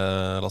misfornøyd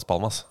med Las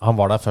Palmas. Han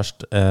var der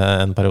først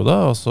en periode,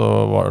 og så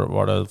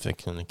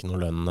fikk han ikke noe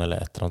lønn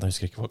eller et eller annet. Jeg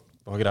husker ikke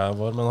hva greia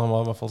var, men han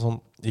var i hvert fall sånn,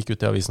 gikk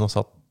ut i avisen og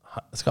sa at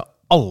jeg skal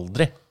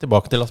aldri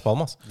tilbake til Las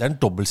Palmas. Det er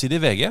en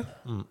dobbeltsidig VG,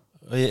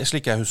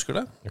 slik jeg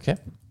husker det. Okay.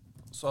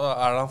 Så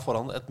er han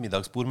foran et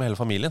middagsbord med hele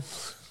familien.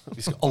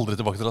 Vi skal aldri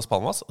tilbake til Las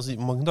Palmas. Altså,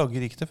 hvor mange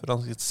dager gikk det før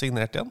han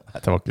signerte igjen? Nei,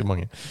 det var ikke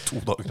mange.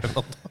 2 dager eller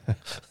noe.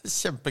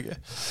 Kjempegøy.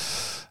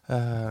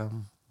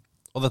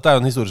 Og dette er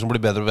jo en historie som blir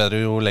bedre og bedre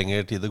jo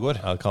lenger tid det går.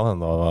 Ja, det kan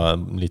hende det var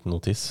en liten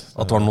notis.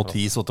 At det var en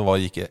notis, og at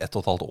det gikk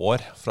 1,5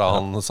 år fra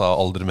han sa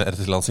aldri mer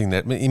til han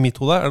signerte. Men i mitt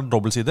hode er det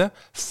dobbeltside,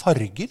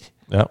 farger,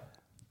 Ja.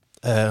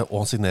 Og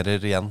han signerer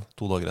igjen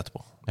 2 dager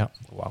etterpå. Ja.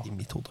 Wow. I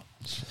mitt hode.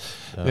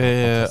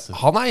 Fantastisk.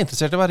 Han er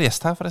interessert i å være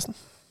gjest her, forresten.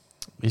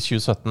 I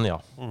 2017, ja.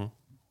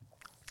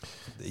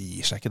 Det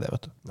gir seg ikke det,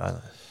 vet du. Nei.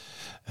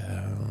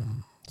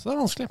 Så det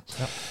er vanskelig.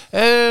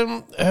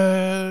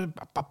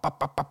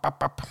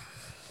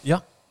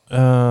 Ja.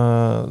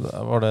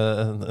 Var det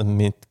en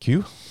mitt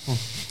cue?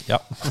 Ja.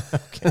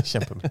 Ok,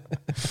 kjempebra.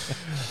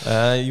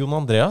 Jon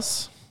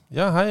Andreas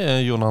Ja, hei,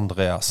 Jon han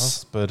Andreas.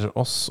 spør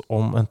oss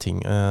om en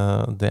ting.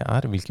 Det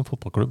er hvilken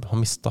fotballklubb har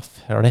mistet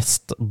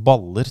flest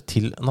baller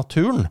til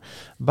naturen?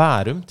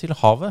 Bærum til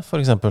havet,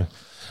 for eksempel.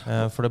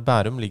 For det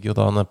Bærum ligger jo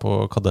da nede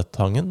på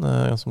Kadettangen,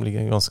 som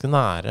ligger ganske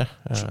nære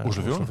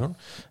Oslofjorden.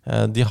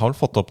 De har vel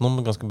fått opp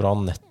noen ganske bra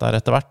nett der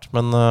etter hvert,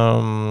 men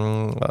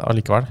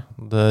allikevel,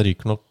 det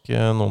ryker nok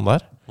noen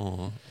der.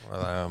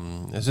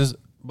 Jeg synes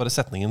bare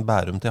setningen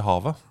Bærum til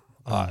havet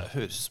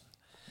høres...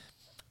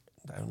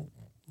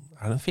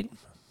 Er det en film?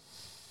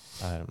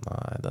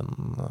 Nei, den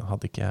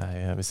hadde ikke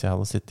jeg. Hvis jeg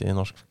hadde sittet i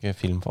Norsk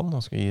Filmfond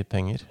og skulle gi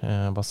penger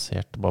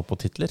basert bare på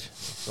titler,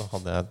 så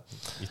hadde jeg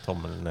gitt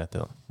tommelen ned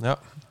til den. Ja.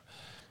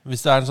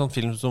 Hvis det er en sånn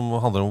film som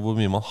handler om hvor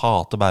mye man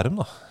hater Bærum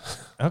da.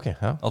 Ok,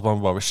 ja. At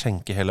man bare vil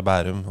skjenke hele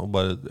Bærum og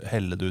bare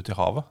helle det ut i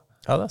havet.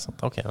 Ja, det er sant.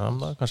 Ok, ja,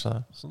 men da kanskje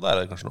det. Så der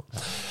er det kanskje noe.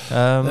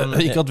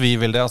 Ikke at vi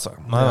vil det, altså.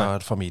 Nei. Jeg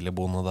har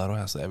familieboende der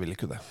også, så jeg vil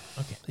ikke det.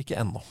 Ok. Ikke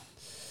ennå.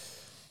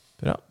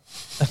 Bra.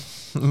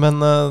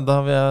 Men da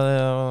vil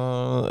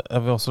jeg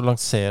vil også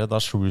lansere da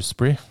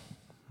Shrewsbury,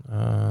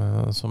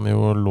 som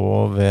jo lå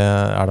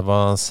ved elva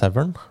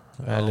Severn,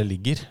 eller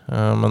ligger.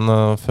 Men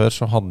før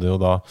så hadde jo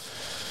da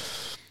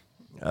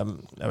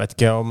jeg vet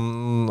ikke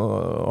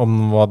om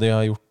hva de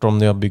har gjort, om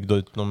de har bygd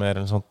ut noe mer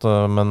eller sånt,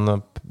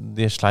 men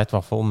de sleit i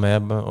hvert fall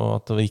med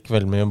at det gikk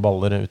veldig mye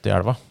baller ut i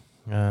elva.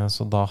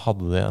 Så da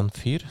hadde de en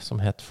fyr som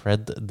het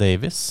Fred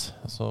Davis,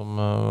 som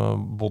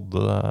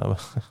bodde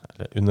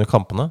under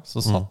kampene.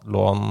 Så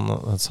lå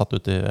han satt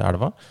ute i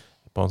elva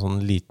på en sånn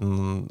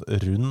liten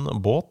rund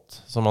båt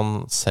som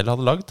han selv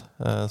hadde lagd.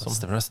 Det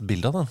stemmer nesten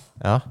bildet av den.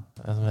 Ja,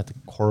 som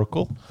heter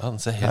Coracle. Ja, den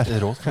ser helt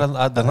råt, for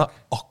den er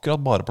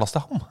akkurat bare plass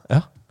til ham.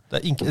 Ja. Det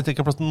er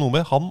ikke plass til noe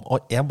med ham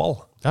og en ball.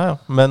 Ja,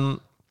 men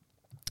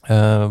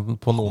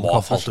på noen Må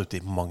ha kamper falt ut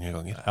i mange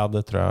ganger. Ja,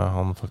 det tror jeg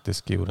han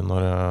faktisk gjorde når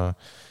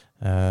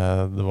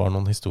det var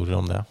noen historier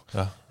om det.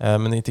 Ja.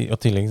 Men i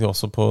tillegg til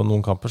også på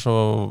noen kamper så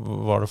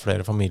var det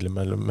flere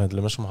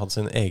familiemedlemmer som hadde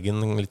sin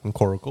egen liten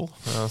coracle.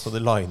 Så de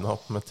linet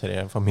opp med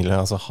 3 familier,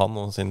 altså han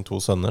og sine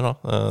 2 sønner da,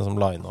 som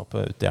linet opp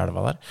ute i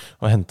elva der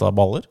og hentet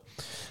baller.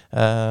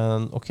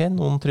 Ok,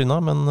 noen tryna,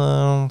 men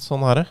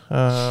sånn er det.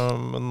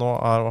 Men nå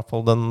er i hvert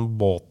fall den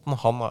båten,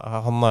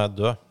 han er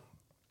død,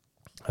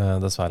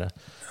 dessverre.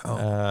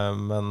 Ja.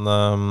 Men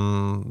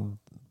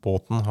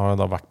båten har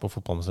da vært på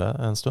fotballmuseet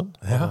en stund,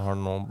 og har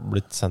nå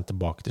blitt sendt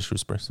tilbake til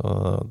Shrewsbury. Så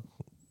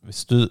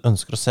hvis du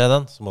ønsker å se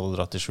den, så må du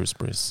dra til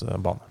Shrewsburys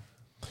bane.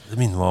 Det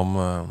minner meg om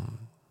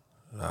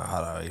her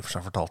har jeg i og for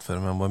seg fortalt før,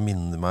 men jeg bare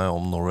minner meg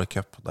om Norway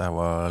Cup da jeg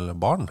var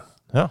barn.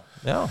 Ja.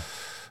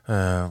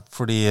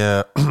 Fordi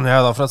jeg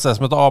er da fra et sted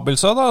som heter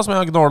Abildsø da, som jeg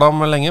har gnålet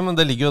om lenge, men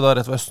det ligger jo da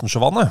rett ved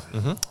Østensjøvannet.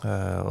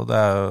 Og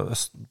det er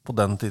på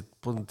den tid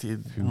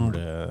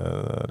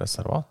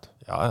Fuglereservat.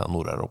 Ja,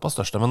 Nord-Europas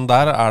største, men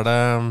der er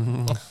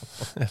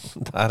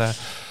det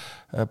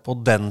på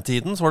den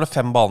tiden så var det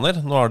 5 baner.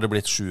 Nå har det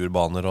blitt 7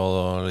 baner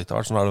og litt av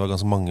hvert, så nå er det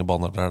ganske mange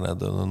baner der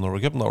nede under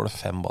Norway Cup, men da var det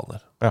 5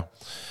 baner. Ja.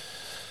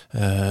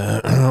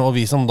 Og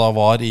vi som da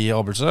var i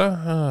Abildsø,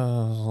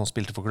 som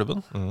spilte for klubben,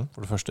 for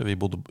det første, vi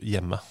bodde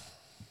hjemme.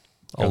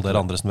 Alle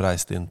dere andre som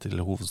reiste inn til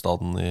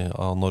hovedstaden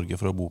av Norge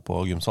for å bo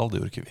på gymsal, det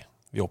gjorde ikke vi.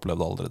 Vi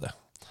opplevde aldri det.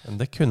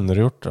 Det kunne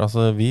du gjort.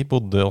 Altså, vi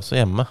bodde også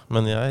hjemme,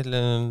 men jeg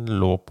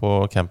lå på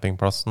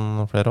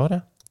campingplassen flere år,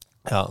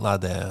 Ja, nei,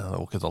 det var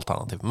ikke et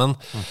alternativ. Men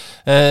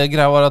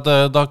greia var at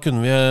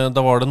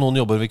da var det noen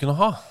jobber vi kunne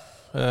ha.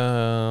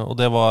 Og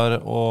det var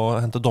å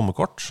hente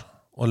dommerkort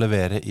og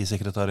levere i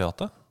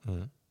sekretariatet.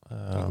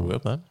 God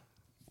jobb, det.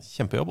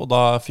 Kjempejobb. Og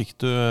da fikk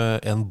du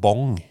en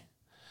bong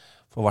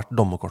for hvert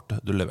dommerkort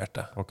du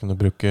leverte. Hva kunne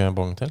du bruke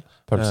bong til?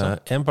 Pølse?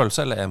 En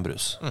pølse eller en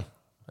brus.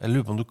 Jeg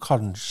lurer på om du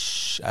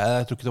kanskje...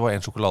 Jeg tror ikke det var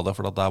en sjokolade,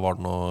 for der var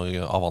det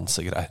noe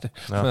avansegreier.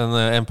 Ja. Men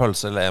en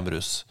pølse eller en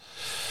brus.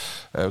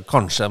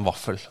 Kanskje en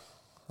vaffel.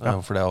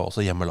 For det er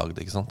også hjemmelagd,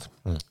 ikke sant?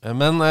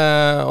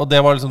 Og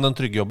det var liksom den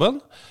trygge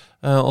jobben.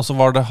 Og så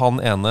var det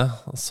han ene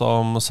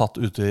som satt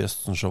ute i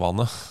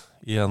Østensjøvannet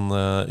i en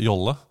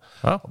jolle.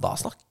 Ja. Og da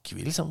snakker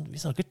vi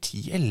snakker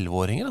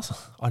 10-11-åringer altså.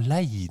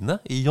 Alene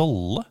i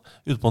jolle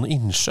ute på en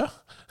innsjø.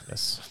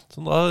 Yes.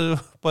 Så da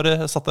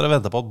bare satt der og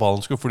ventet på at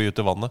ballen skulle fly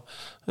ut i vannet.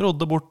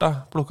 Rodde bort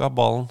da, plukket opp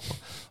ballen.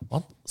 Og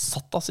han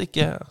satt altså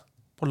ikke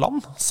på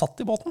land, satt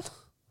i båten.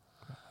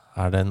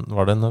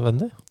 Var det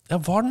nødvendig? Ja,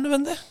 var det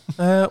nødvendig?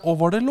 Og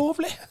var det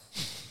lovlig?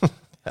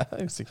 Jeg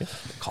er usikker.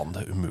 Det kan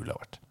det umulig ha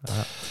vært.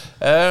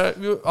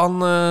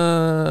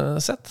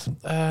 Sett.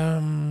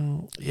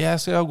 Jeg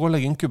skal gå og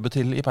legge en kubbe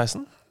til i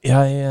peisen.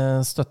 Jeg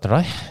støtter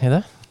deg i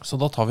det. Så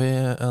da tar vi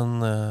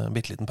en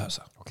bitteliten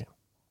pause. Ok.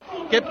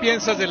 ¿Qué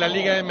piensas de la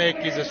Liga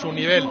MX, de su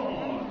nivel?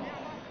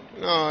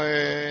 No,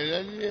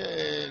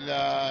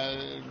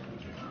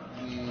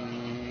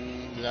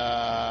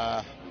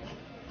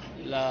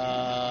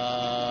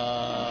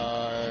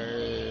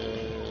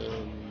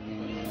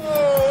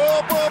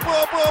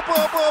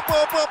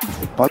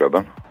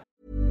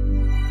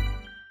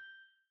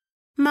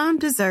 Mom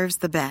deserves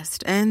the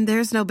best, and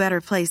there's no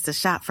better place to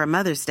shop for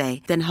Mother's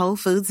Day than Whole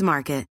Foods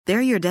Market.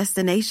 They're your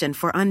destination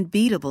for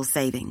unbeatable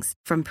savings,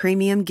 from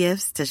premium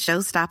gifts to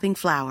show-stopping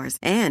flowers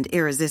and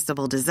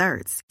irresistible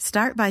desserts.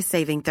 Start by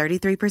saving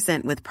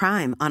 33% with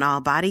Prime on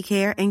all body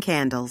care and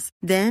candles.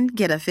 Then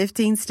get a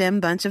 15-stem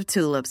bunch of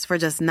tulips for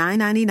just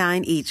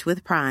 $9.99 each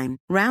with Prime.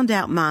 Round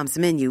out Mom's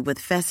menu with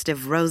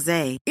festive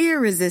rosé,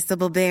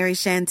 irresistible berry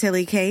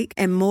chantilly cake,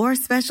 and more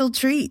special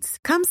treats.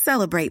 Come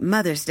celebrate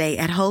Mother's Day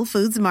at Whole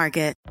Foods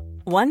Market.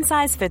 One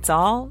size fits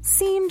all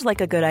seemed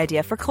like a good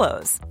idea for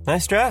clothes.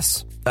 Nice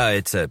dress.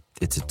 It's a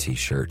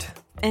t-shirt.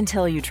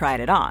 Until you tried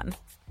it on.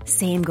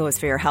 Same goes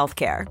for your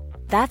healthcare.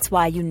 That's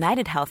why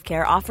United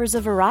Healthcare offers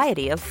a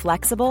variety of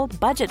flexible,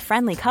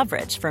 budget-friendly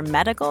coverage for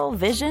medical,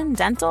 vision,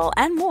 dental,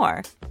 and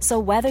more. So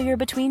whether you're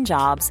between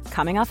jobs,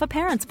 coming off a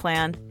parent's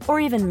plan, or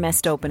even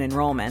missed open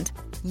enrollment,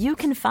 you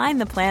can find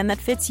the plan that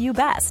fits you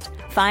best.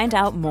 Find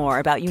out more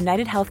about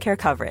United Healthcare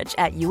coverage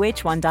at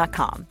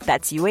uh1.com.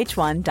 That's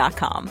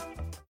uh1.com.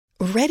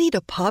 Ready to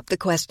pop the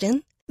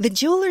question? The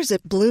jewelers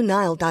at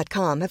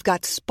BlueNile.com have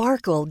got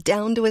sparkle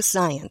down to a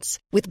science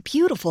with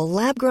beautiful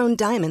lab-grown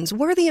diamonds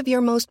worthy of your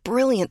most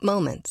brilliant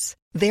moments.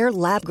 Their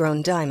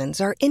lab-grown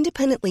diamonds are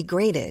independently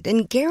graded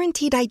and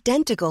guaranteed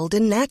identical to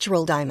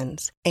natural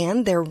diamonds,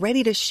 and they're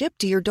ready to ship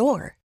to your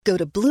door. Go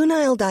to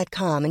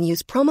BlueNile.com and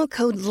use promo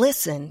code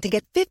LISTEN to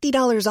get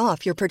 $50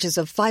 off your purchase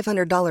of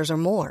 $500 or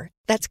more.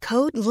 That's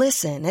code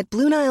LISTEN at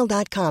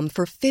BlueNile.com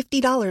for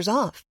 $50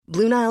 off.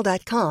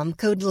 BlueNile.com,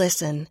 code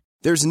LISTEN.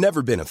 There's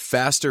never been a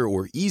faster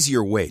or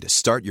easier way to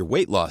start your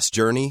weight loss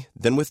journey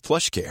than with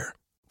PlushCare.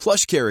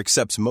 PlushCare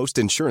accepts most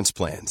insurance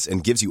plans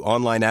and gives you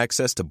online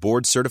access to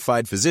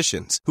board-certified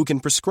physicians who can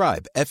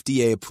prescribe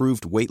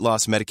FDA-approved weight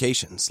loss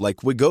medications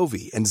like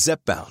Wegovy and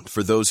Zepbound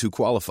for those who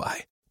qualify.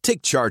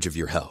 Take charge of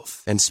your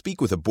health and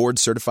speak with a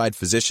board-certified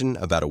physician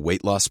about a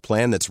weight loss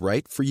plan that's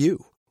right for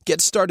you.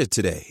 Get started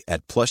today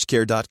at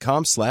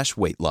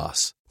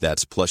plushcare.com/weight-loss.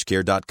 That's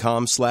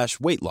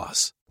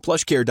plushcare.com/weight-loss.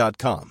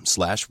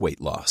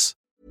 plushcare.com/weight-loss.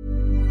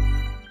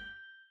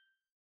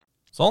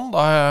 Sånn,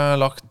 da har jeg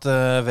lagt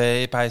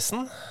ved i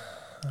peisen.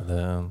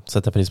 Det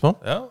setter jeg pris på.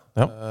 Ja.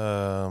 Ja.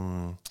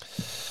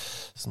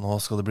 Så nå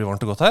skal det bli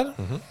varmt og godt her.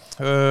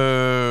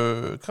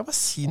 Kan jeg bare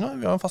si noe?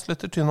 Vi har en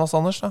fastlytter, Tynas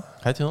Anders. Da.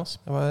 Hei, Tynas.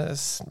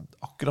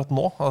 Akkurat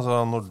nå,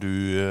 altså når du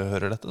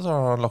hører dette, så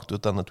har han lagt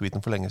ut denne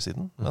tweeten for lenge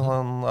siden.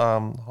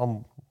 Men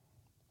han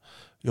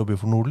jobber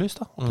jo for Nordlys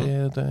da, oppe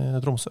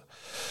i Tromsø.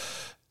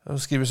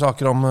 Skriver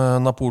saker om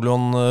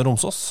Napoleon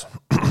Romsås.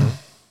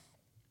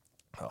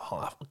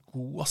 Han er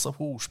god altså,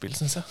 på ordspill,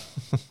 synes jeg.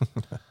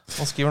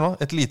 Han skriver nå: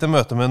 et lite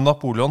møte med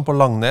Napoleon på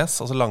Langnes.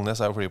 Altså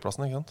Langnes er jo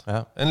flyplassen, ikke sant?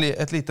 Ja.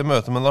 Et lite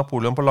møte med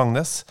Napoleon på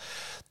Langnes.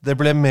 Det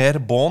ble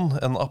mer bånd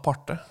enn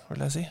aparte,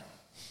 vil jeg si.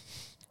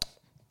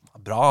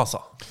 Bra,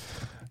 altså.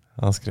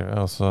 Han skrev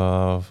også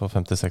for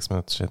 56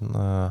 minutter siden: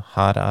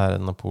 her er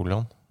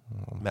Napoleon.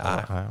 Med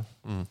æ. Ja.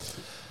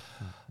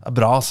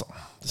 Bra, altså.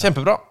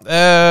 Kjempebra.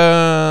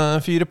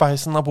 Fyr i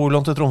peisen,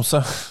 Napoleon til Tromsø.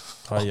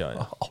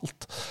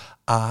 Alt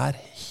er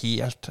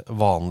helt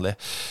vanlig.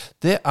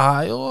 Det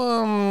er jo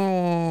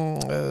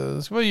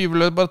skal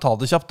vi bare ta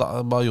det kjapt da.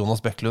 Bare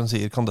Jonas Bekkelund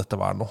sier, kan dette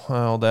være noe?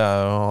 Og det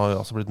har jo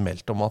altså blitt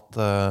meldt om at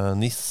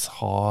NIS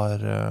har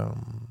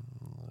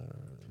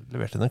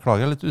levert inn en klage.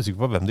 Jeg er litt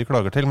usikker på hvem de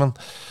klager til, men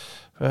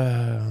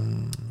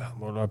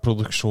må det være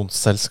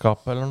produksjonsselskap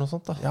eller noe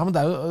sånt da? Ja, men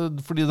det er jo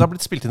fordi det har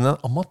blitt spilt inn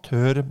en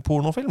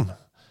amatørpornofilm.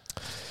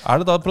 Er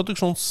det da et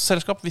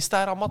produksjonsselskap hvis det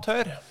er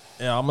amatør?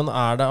 Ja, men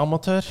er det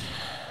amatør?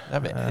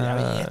 Jeg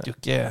vet jo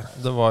ikke.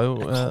 Det var jo,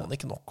 jeg kan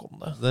ikke nok om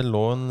det. Det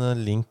lå en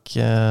link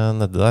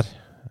nede der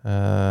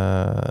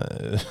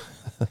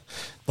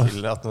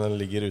til at den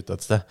ligger ute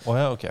et sted.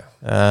 Ja, ok.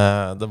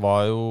 Det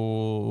var jo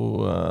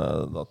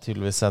da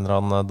tydeligvis en eller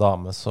annen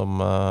dame som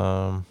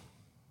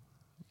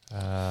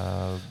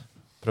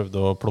prøvde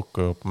å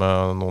plukke opp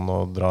med noen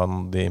og dra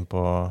de inn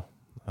på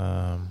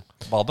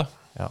badet.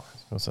 Ja,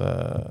 skal vi se.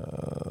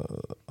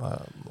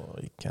 Nå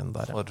gikk en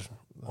der, ja.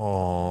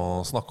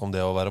 Og snakke om det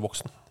å være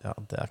voksen. Ja,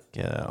 det er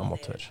ikke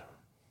amatør.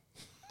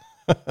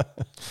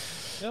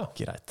 Ja.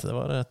 Greit, det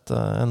var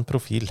en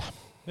profil.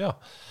 Ja.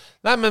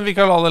 Nei, men vi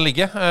kan la det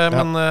ligge.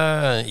 Men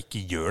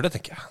ikke gjør det,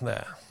 tenker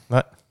jeg.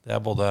 Det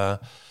er både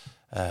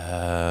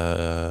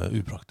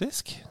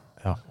upraktisk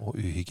og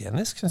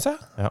uhygienisk, synes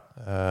jeg. Ja.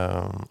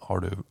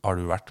 Har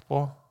du vært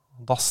på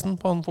dassen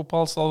på en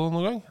fotballstadion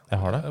noen gang? Jeg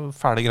har det.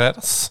 Ferdig greier,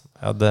 ass.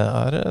 Ja, det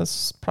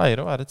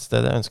pleier å være et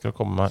sted jeg ønsker å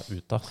komme meg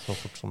ut av så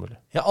fort som mulig.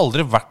 Jeg har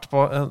aldri vært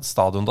på en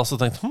stadiondass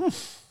og tenkt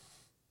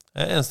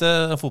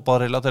eneste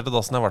fotballrelaterte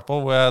dassen jeg har vært på,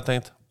 hvor jeg har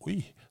tenkt oi,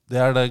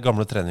 det det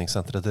gamle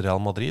treningssenteret til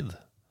Real Madrid.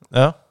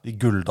 Ja. De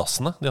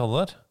gulldassene de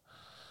hadde der.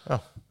 Ja.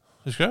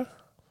 Husker du?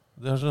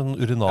 Det sånn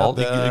urinal,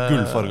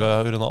 gullfarga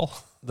urinal.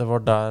 Det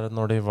var der,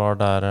 når de var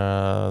der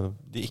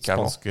de ikke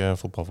spanske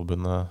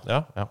fotballforbundet.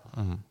 Ja.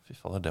 Fy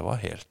fader, det var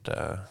helt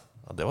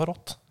det var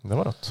rått. Det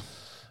var rått.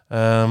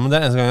 Men det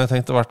eneste gang jeg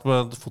tenkte å vært på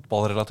et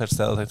fotballrelatert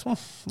sted, og tenkte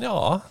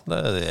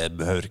det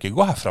behøver ikke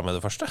gå herfra med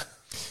det første.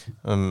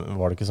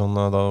 Var det ikke sånn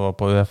da det var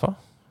på UEFA?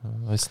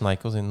 Vi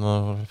sneik oss inn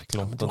og fikk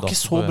lov til det var ikke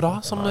så bra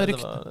som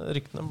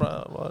ryktene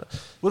var.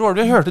 Hvor var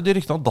det vi hørte de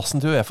ryktene at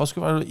dassen til UEFA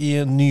skulle være i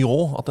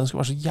Nyon, at den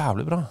skulle være så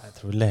jævlig bra? Jeg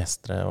tror vi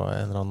leste det, og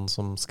en eller annen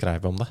som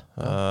skrev om det.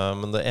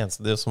 Men det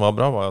eneste som var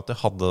bra var at de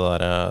hadde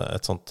der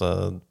et sånt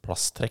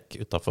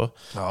plasttrekk utenfor,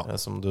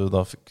 som du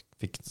da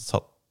fikk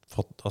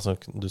fått, altså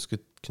du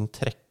skulle kunne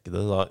trekke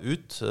det da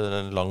ut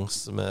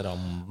langs med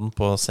randen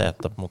på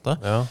setet på en måte,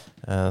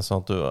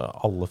 sånn at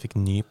alle fikk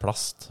ny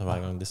plast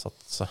hver gang de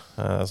satt seg.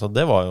 Så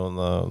det var jo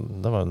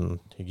en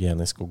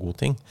hygienisk og god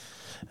ting.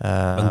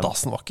 Men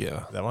dassen var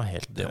ikke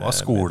det var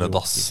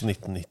skoledass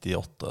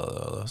 1998,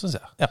 synes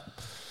jeg. Ja.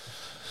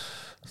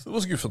 Så det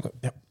var skuffende.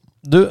 Ja.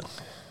 Du,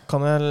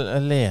 kan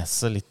jeg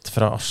lese litt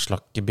fra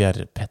Aslak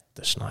Bjerre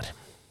Pettersen her?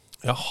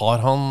 Ja, har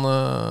han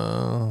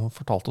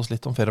fortalt oss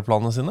litt om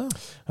ferieplanene sine?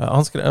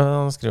 Han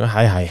skriver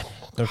hei.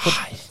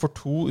 For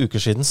 2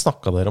 uker siden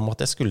snakket dere om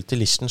at jeg skulle til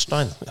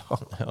Liechtenstein.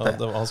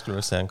 Han skulle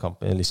vel se en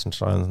kamp i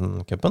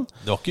Liechtenstein-cupen.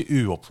 Det var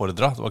ikke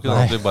uoppfordret. Det var ikke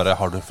sånn at vi bare,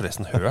 har du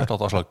forresten hørt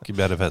at Aslak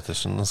Bjerre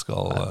Pettersen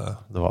skal...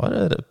 Det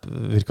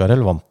virket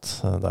relevant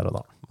der og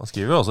da. Han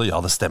skriver jo også, ja,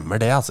 det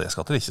stemmer det, altså, jeg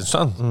skal til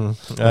Liechtenstein.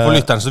 For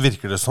lytteren så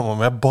virker det som om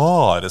jeg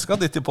bare skal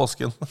dit i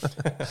påsken.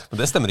 Men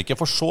det stemmer ikke,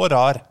 for så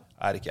rar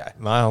ikke jeg.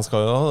 Nei, han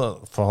skal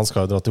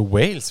jo dra til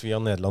Wales via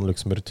Nederland,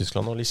 Luxembourg,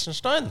 Tyskland og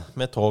Liechtenstein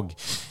med tog.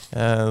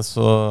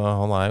 Så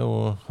han er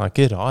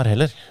ikke rar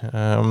heller.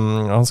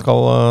 Han skal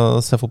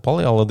se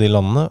fotball i alle de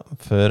landene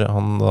før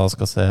han da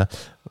skal se,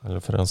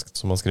 eller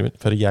som han skriver,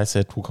 før jeg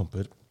ser 2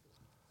 kamper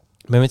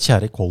med mitt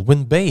kjære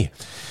Colwyn Bay.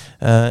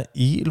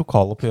 I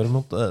lokaloppgjøret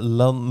mot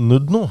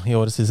Lanudno i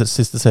årets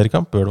siste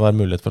seriekamp bør det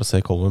være mulighet for å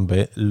se Colwyn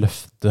Bay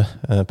løfte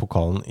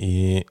pokalen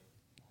i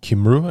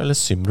Kymru, eller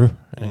Symru,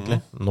 egentlig,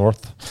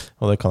 North,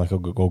 og det kan jeg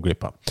ikke gå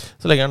glipp av.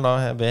 Så legger han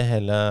da ved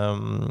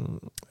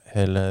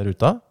hele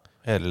ruta.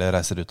 Hele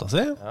reiseruta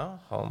si? Ja,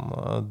 han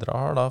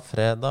drar da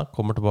fredag,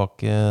 kommer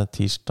tilbake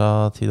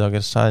tirsdag, 10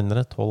 dager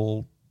senere,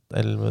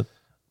 12-11.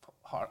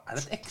 Er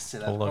det et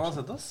Excel-ark man har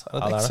sett oss? Er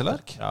det et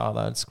Excel-ark? Ja,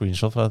 det er et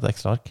screenshot fra et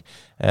Excel-ark.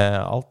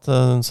 Alt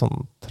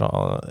sånn,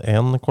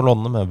 en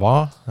kolonne med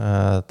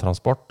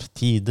transport,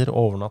 tider,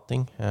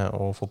 overnatting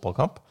og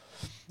fotballkamp.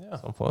 Så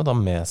han får jo da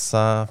med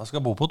seg... Han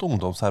skal bo på et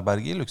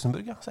ungdomsherberge i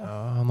Luxembourg, ja.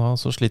 Han har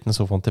så sliten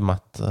sofaen til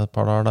Matt et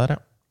par dager der,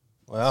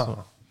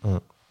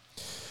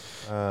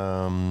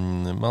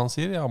 Men han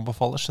sier, jeg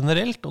anbefaler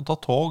generelt å ta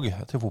tog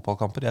til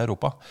fotballkamper i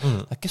Europa.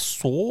 Det er ikke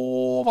så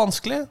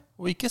vanskelig,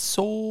 og ikke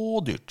så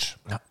dyrt.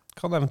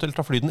 Kan eventuelt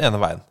ta fly den ene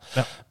veien.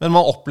 Men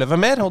man opplever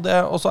mer,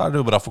 og så er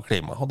det jo bra for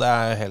klima. Og det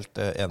er jeg helt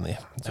enig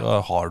i. Så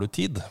har du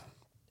tid.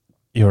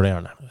 Gjør det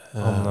gjerne.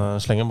 Han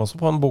slenger også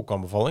på en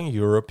bokanbefaling,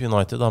 Europe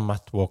United av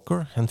Matt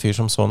Walker, en fyr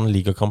som så en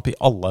ligakamp i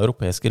alle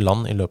europeiske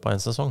land i løpet av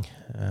en sesong.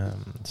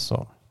 Så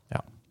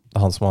ja, det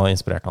er han som har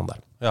inspirert han der.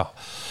 Ja,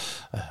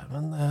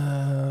 men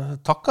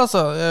takk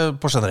altså,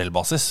 på generell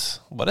basis.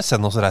 Bare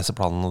send oss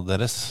reiseplanene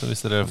deres,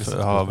 hvis dere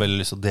har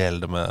veldig lyst til å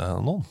dele det med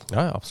noen.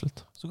 Ja,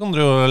 absolutt. Så kan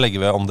dere jo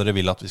legge ved om dere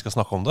vil at vi skal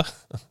snakke om det.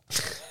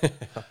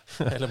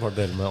 Eller bare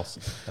dele med oss.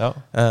 Ja.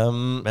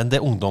 Men det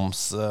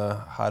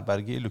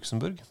ungdomsherberget i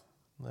Luxembourg,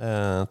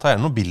 ta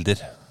gjerne noen bilder.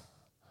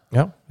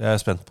 Ja. Jeg er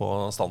spent på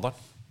standard.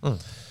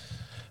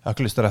 Jeg har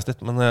ikke lyst til å reise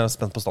dit, men jeg er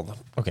spent på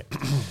standard. Ok.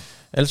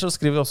 Ellers så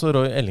skriver også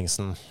Roy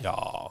Ellingsen. Ja.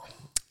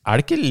 Er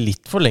det ikke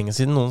litt for lenge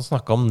siden noen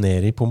snakket om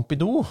Neri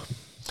Pompidou?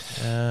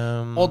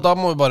 Og da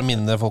må vi bare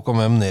minne folk om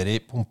hvem Neri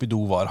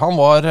Pompidou var. Han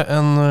var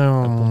en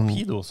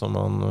Pompidou, som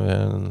han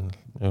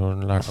jo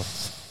lærte at...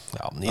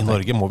 Ja, men i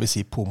Norge må vi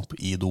si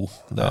Pompidou.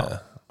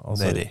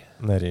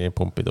 Neri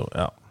Pompidou,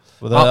 ja.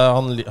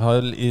 Han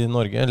har i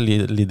Norge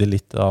lider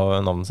litt av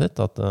navnet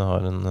sitt, at det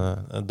har en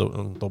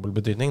dobbelt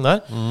betydning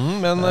der.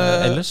 Men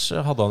ellers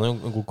hadde han jo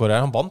en god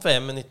karriere. Han vant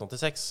VM i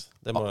 1986.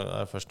 Det er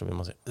det første vi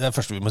må si. Det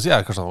første vi må si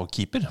er kanskje han var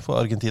keeper for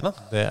Argentina.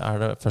 Det er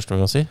det første vi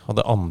må si. Og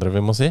det andre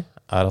vi må si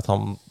er at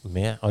han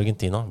med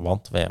Argentina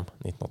vant VM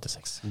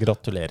 1986.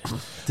 Gratulerer.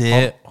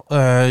 Det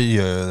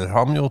gjør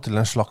ham jo til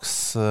en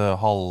slags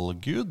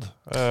halvgud.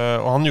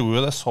 Og han gjorde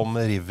jo det som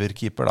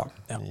River-keeper da,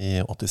 i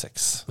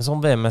 86. Men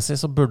sånn VM-messig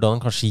så burde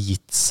han kanskje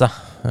gitt seg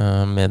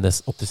med det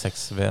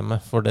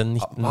 86-VM-et. For det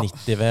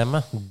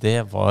 1990-VM-et, det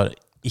var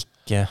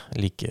ikke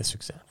like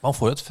suksess. Man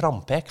får jo et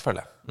frampek,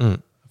 føler jeg.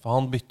 For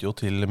han bytter jo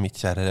til mitt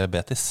kjære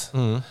Betis.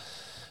 I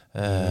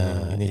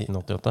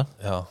 1988.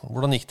 Ja.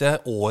 Hvordan gikk det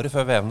året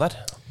før VM der?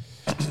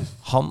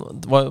 Han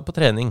var jo på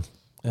trening.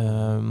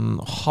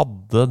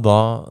 Hadde da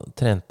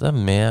trente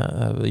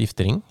med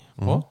giftering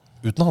på.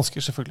 Uten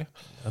hansker, selvfølgelig.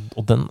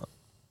 Og den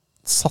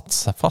satt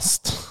seg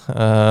fast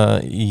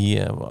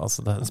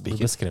altså det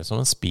beskrevet som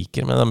en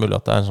speaker, men det mulig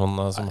at det en sånn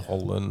som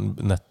holder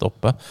nettet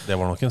oppe. Det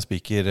var nok en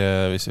speaker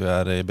hvis vi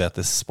i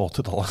Betis på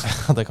 80-tallet.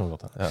 Det kan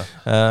godt hende.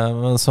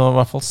 Men så i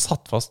hvert fall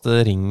satt fast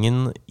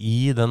ringen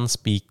i den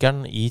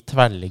speakeren i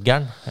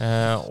tverrliggeren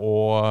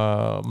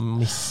og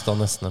mistet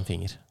nesten en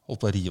finger.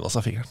 Holdt på å rive av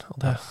seg fingeren.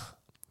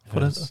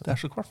 Det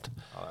så kvart.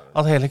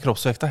 At hele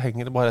kroppsvekta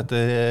henger bare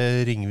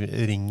etter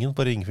ringen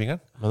på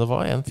ringfingeren. Men det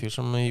var en fyr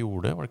som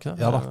gjorde det, var det ikke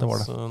det? Ja da, det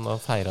var det. Så da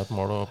feiret et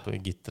mål oppe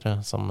i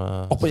gitteret.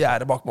 Oppe på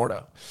gjerdet bak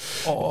målet.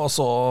 Og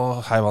så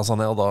heiv han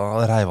seg ned, og da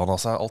reiv han av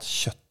seg alt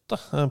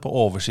kjøttet på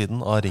oversiden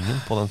av ringen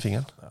på den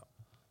fingeren.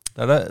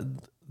 Det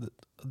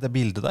det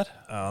bildet der.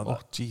 Ja,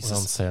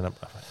 Jesus.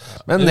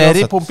 Men ned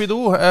i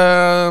Pompidou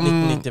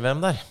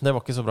 1990-VM der, det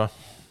var ikke så bra.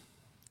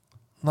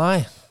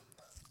 Nei.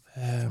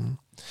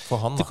 For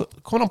han da.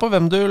 Det kommer an på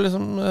hvem du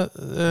liksom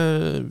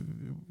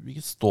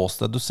hvilket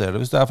ståsted du ser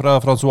det. Hvis det fra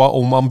François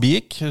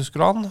Omambik,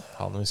 husker du han?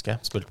 Han husker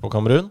jeg, spilte på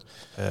Kamerun.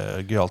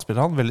 Gøyalt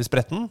spiller han, veldig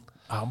spretten.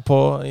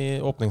 I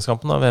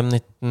åpningskampen av VM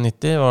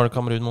 1990 var det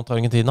Kamerun mot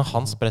Argentina.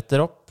 Han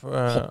spretter opp.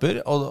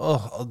 Hopper,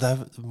 og det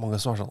mange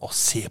som var sånn,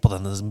 se på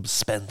denne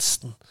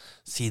spensten.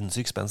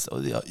 Sinnssyk spenst.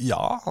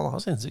 Ja, han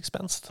har sinnssyk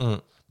spenst. Men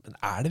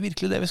det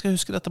virkelig det vi skal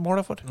huske dette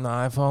målet for?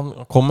 Nei, for han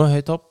kommer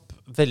høyt opp,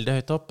 veldig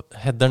høyt opp,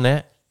 header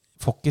ned.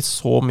 Får ikke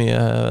så mye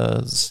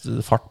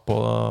fart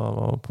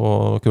på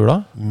kula.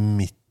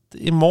 Midt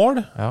i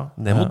mål,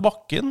 ned mot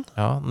bakken.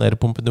 Ja, nede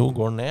i Pompidou,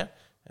 går ned.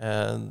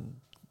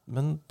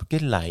 Men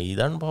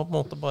geleider den på en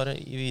måte bare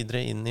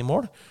videre inn i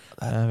mål.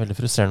 Det veldig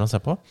frustrerende å se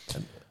på.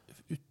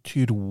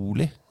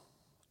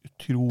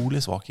 Utrolig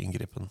svak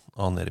inngripen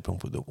av nede i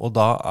Pompidou. Og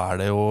da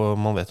det jo,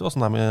 man vet jo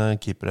hvordan det med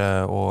keepere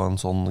og en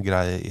sånn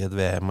greie i et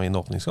VM og i en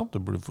åpningskamp.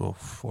 Du burde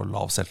få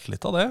lav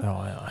selvtillit av det. Ja,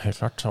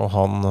 helt klart. Og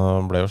han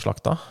ble jo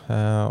slakta.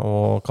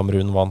 Og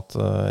Kamerun vant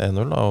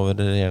 1-0 over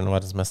regjerende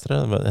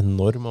verdensmestere. En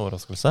enorm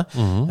overraskelse.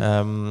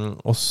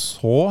 Og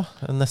så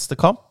neste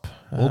kamp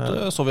mot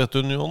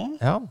Sovjetunionen.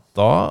 Ja,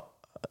 da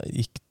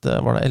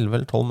var det 11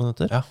 eller 12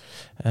 minutter. Ja.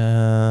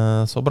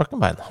 Så brakk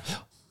han beina.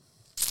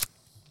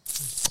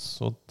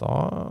 Så da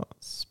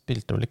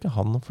spilte vel ikke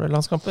han flere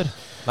landskamper.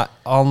 Nei,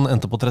 han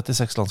endte på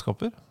 36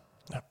 landskamper.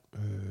 Ja.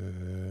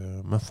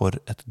 Men for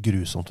et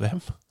grusomt VM.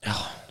 Ja.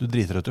 Du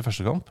driter ut i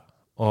første kamp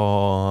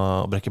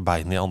og brekker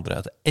bein i andre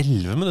etter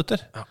 11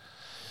 minutter. Ja.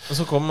 Og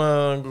så kom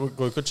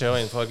Goycochea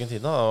inn for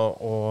Argentina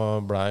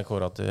og ble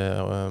kåret til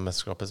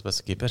mesterskapets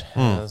beste keeper.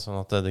 Sånn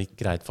at det gikk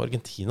greit for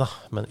Argentina,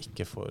 men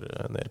ikke for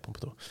nede i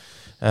Pompidou.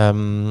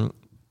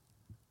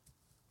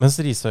 Mens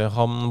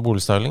Risøyhamn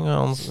Boligstyling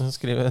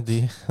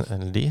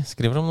de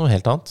skriver om noe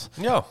helt annet.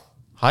 Ja.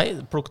 Hei,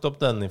 plukket opp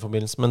denne i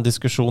forbindelse med en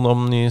diskusjon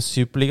om ny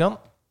Superligaen.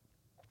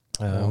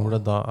 Hvor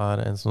det da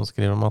en som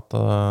skriver om at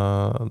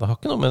det har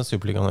ikke noe med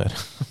Superligaen å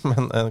gjøre.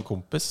 Men en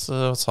kompis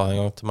sa en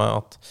gang til meg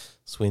at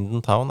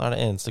Swindon Town det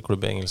eneste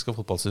klubb i engelske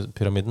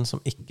fotballpyramiden som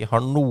ikke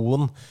har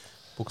noen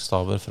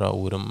bokstaver fra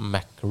ordet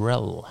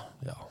mackerel.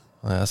 Ja,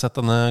 jeg har sett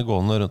denne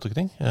gående rundt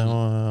omkring,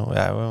 og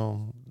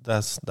det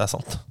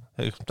sant.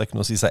 Det ikke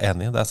noe å si seg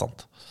enig i, det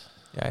sant.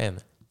 Jeg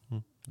enig.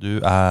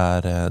 Du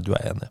er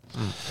enig.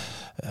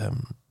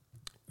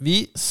 Vi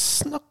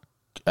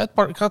snakker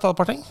kan jeg ta et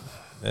par ting?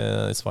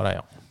 Svaret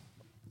ja.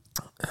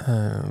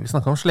 Vi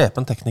snakket om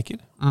slepen tekniker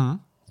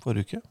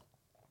forrige uke,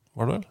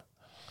 var det vel?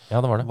 Ja,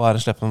 det var det. Hva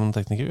en slepen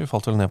tekniker? Vi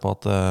falt vel ned på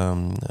at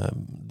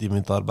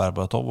Dimitar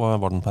Berbatov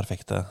var den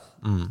perfekte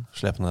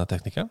slepende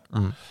teknikeren.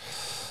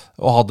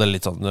 Og hadde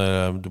litt sånn,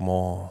 det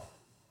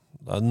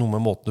noe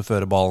med måten du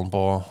fører ballen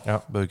på.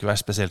 Bør ikke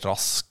være spesielt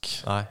rask.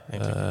 Nei,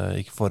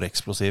 ikke for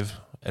eksplosiv.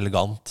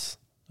 Elegant.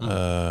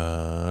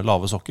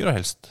 Lave sokker og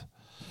helst.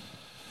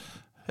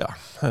 Ja,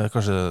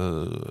 kanskje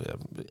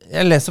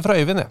jeg leser fra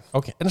Øyvind, jeg.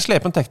 Okay. En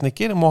slepen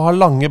tekniker må ha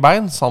lange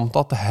bein, samt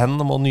at hen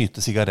må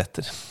nyte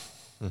sigaretter.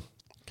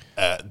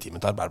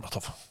 Dimitar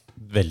Berbatov.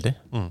 Veldig.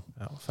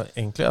 Ja, for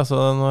egentlig, altså,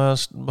 når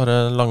jeg bare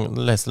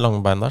leste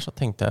lange bein der, så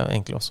tenkte jeg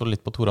egentlig også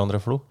litt på Tore André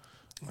Flo.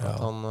 At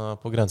han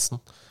på grensen.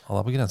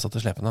 Han på grensa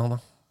til slepende, han da.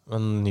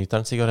 Men nyter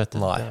han sigaretter?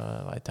 Nei.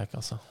 Det vet jeg ikke,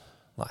 altså.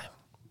 Nei.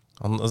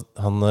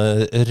 Han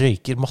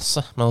røyker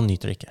masse, men han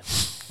nyter det ikke.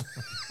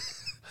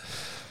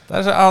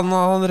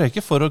 Han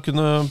røyker for å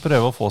kunne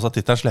prøve å få seg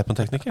tittelen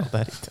slepende-tekniker.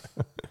 Det riktig.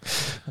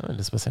 Det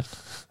veldig spesielt.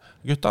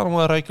 Gutta, nå må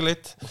jeg røyke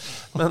litt.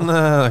 Men det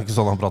ikke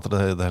sånn han prater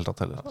det i det hele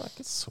tatt heller. Det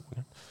ikke så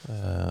gøy.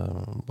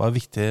 Bare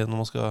viktig når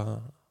man skal...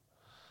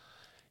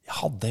 Jeg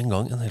hadde en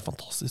gang en helt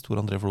fantastisk Tor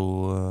André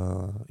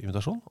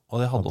Flo-imitasjon, og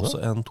jeg hadde også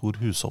en Tor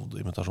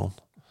Hushovd-imitasjon.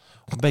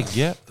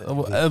 Begge,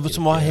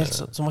 som var helt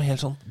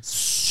sånn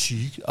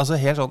syk, altså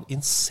helt sånn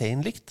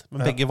insane likt,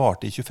 men begge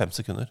varte i 25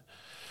 sekunder.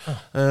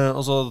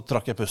 Og så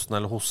trakk jeg pusten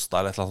eller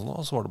hosta eller et eller annet sånt,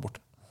 og så var det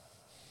borte.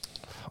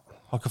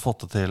 Har ikke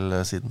fått det til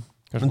siden.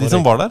 Kanskje men de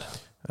som var der,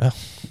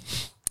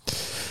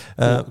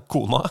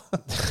 kona.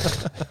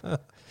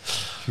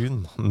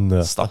 Hun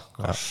nøte.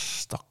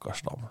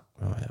 Stakkars dame.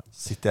 Ja.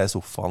 Sitter jeg i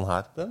sofaen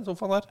her, den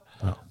sofaen her,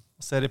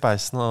 ser i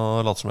peisen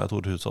og later som jeg er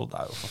Tore Hushovd. Det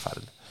er jo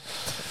forferdelig.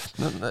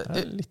 Men,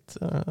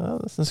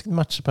 jeg synes ikke det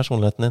matcher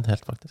personligheten din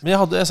helt, faktisk. Men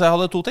jeg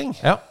hadde 2 ting.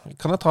 Ja.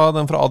 Kan jeg ta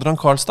den fra Adrian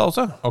Karlstad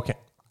også? Ok.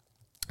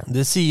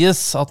 Det sies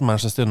at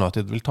Manchester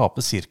United vil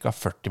tape ca.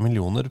 40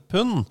 millioner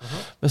pund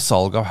ved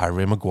salg av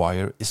Harry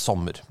Maguire i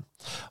sommer.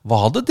 Hva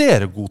hadde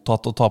dere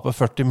godtatt å tape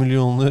 40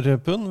 millioner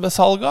pund ved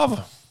salg av?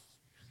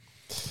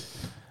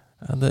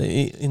 Det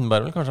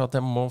innebærer vel kanskje at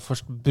jeg må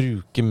først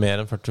bruke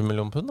mer enn 40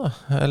 millioner pund, da?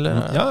 Eller?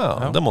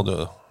 Ja, det må du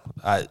jo.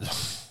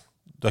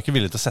 Du er ikke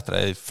villig til å sette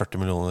deg i 40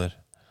 millioner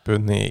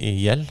pund i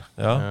gjeld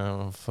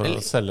for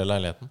å selge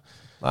leiligheten?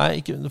 Nei,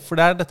 ikke, for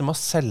det er dette med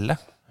å selge.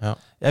 Ja.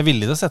 Jeg er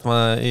villig til å sette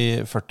meg i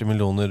 40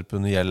 millioner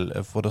pund i gjeld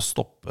for å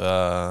stoppe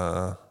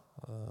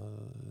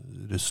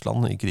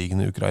Russland i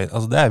krigen i Ukraina.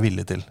 Altså, det er jeg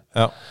villig til.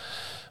 Ja.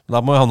 Men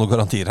da må jeg ha noen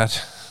garantier her.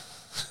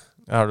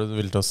 Er du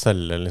villig til å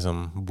selge liksom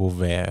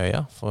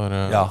Bouvetøya for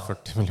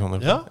 40 millioner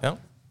pund? Ja.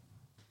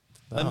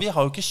 Men vi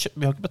har jo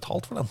ikke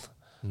betalt for den.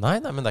 Nei,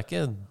 men det er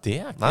ikke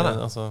det. Nei.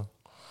 Altså,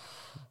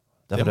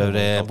 det er for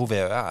øvrig,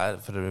 Bouvetøya er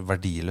for øvrig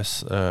verdiløs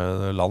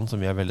land som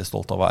vi er veldig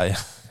stolt av å eie.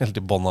 Helt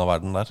i bånn av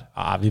verden der.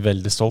 Er vi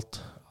veldig stolt?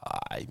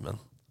 Nei, men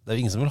det er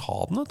jo ingen som vil ha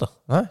den, vet du.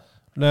 Nei.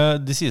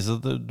 De sier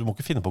at du må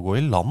ikke finne på å gå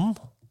i land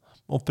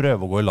og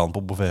prøve å gå i land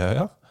på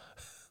Bouvetøya.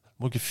 Du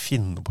må ikke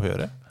finne på å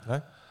gjøre det. Nei.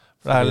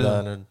 Fordi det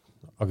er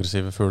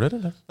aggressive fugler,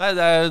 eller? Nei,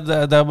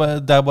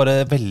 det er bare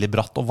veldig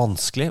bratt og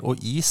vanskelig,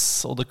 og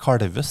is, og det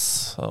kalves,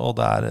 og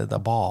det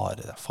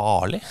er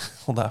farlig,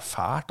 og det er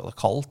fælt, og det er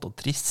kaldt og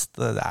trist.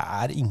 Det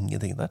er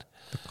ingenting der.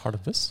 Det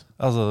kalves?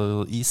 Altså,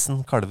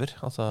 isen kalver,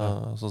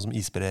 sånn som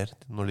isbreer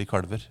når de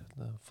kalver.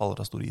 Det faller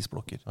av store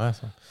isblokker.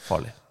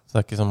 Farlig. Så det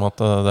er ikke som at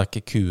det er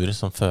ikke kuer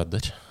som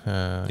føder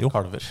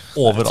kalver?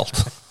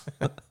 Overalt.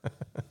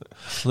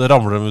 Så det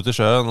ramler dem ut i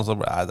sjøen, og så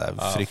det er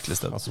fryktelig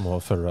sted. Altså må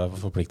føle deg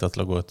forpliktet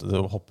til å gå ut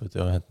og hoppe ut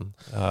og hente den.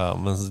 Ja,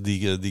 mens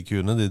de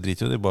kuene, de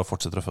driter jo, de bare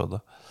fortsetter å føde.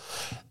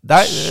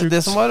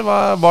 Det som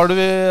var det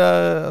vi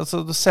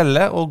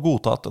selge og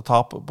godta et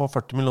tap på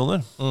 40 millioner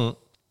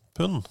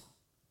pund.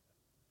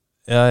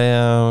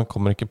 Jeg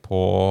kommer ikke på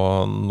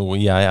noe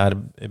jeg er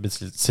i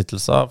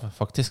besittelse av,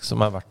 faktisk,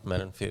 som er verdt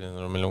mer enn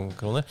 400 millioner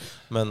kroner.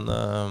 Men det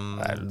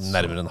er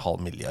nærmere en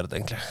halv milliard,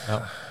 egentlig. Ja.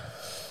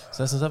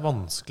 Så jeg synes det er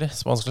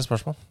vanskelig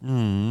spørsmål.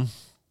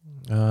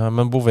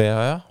 Men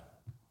Bouvetøya,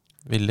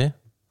 villig,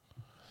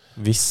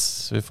 hvis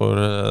vi får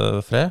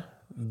fred.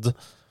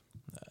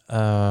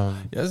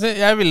 Jeg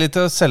er villig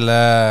til å selge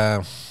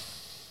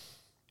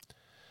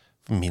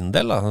for min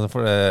del, da.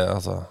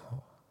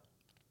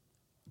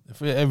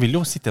 For jeg vil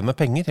jo sitte igjen med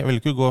penger. Jeg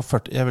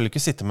vil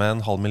ikke sitte med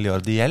en halv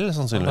milliard i gjeld,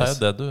 sannsynligvis.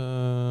 Det er jo det du...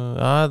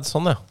 Ja,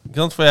 sånn, ja.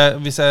 For jeg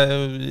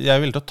er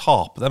villig til å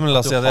tape det, men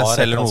la oss si at jeg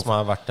selger noe som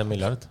er verdt 1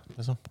 milliard,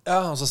 liksom. Ja,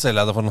 og så selger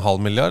jeg det for en halv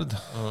milliard.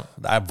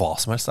 Det er hva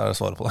som helst, det er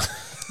svaret på det.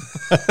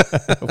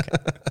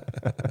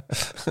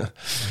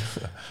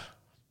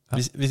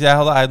 Hvis jeg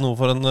hadde eid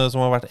noe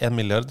som har vært 1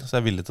 milliard, så er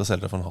jeg villig til å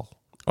selge det for en halv.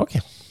 Ok,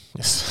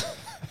 yes.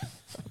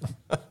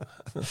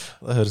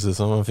 Det høres ut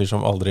som en fyr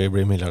som aldri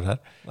blir milliardær.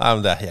 Nei, men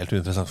det er helt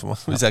uinteressant for meg.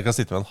 Hvis jeg kan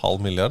sitte med en halv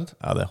milliard,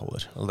 ja, det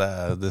holder.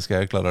 Det skal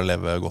jeg klare å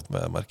leve godt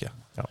med, merker jeg.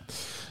 Ja,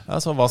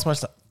 så hva som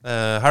helst da.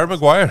 Harry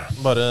Maguire.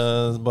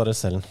 Bare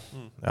selv den.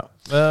 Ja.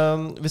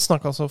 Vi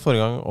snakket altså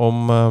forrige gang om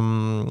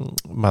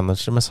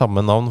manager med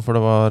samme navn, for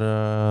det var,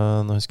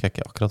 nå husker jeg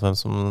ikke akkurat hvem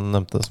som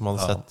nevnte det, som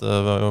hadde sett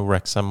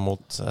Wrexham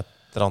mot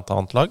et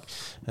annet lag,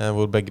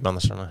 hvor begge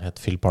managerne het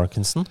Phil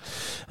Parkinson.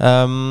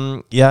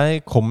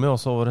 Jeg kom jo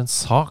også over en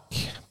sak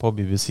på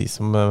BBC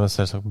som jeg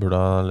selvsagt burde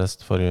ha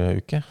lest forrige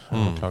uke.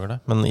 Beklager det.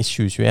 Men i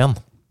 2021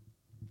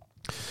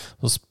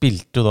 så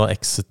spilte jo da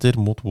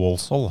Exeter mot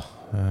Walsall,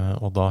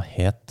 og da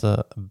het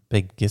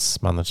begges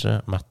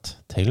manager Matt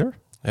Taylor.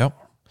 Ja.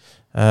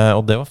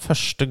 Og det var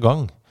første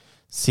gang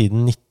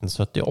siden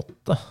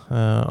 1978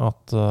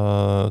 at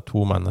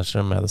to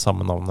managere med det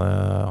samme navnet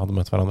hadde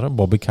møtt hverandre.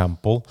 Bobby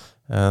Campbell,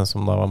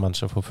 som da var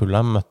manager for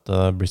Fulham, møtte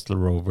Bristol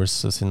Rovers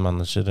sin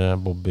manager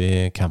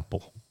Bobby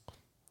Campbell.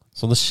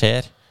 Så det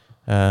skjer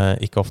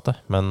ikke ofte,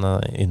 men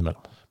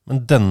innimellom.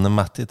 Men denne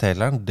Matty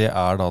Taylor, det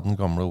er da den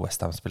gamle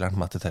West Ham-spilleren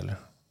Matty Taylor.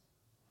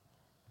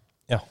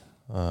 Ja.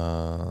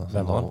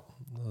 Hvem var han?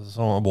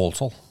 Som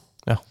Walsall.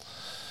 Ja.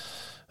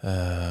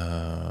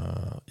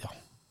 Ja.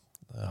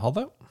 Ha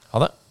det.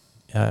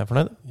 Jeg er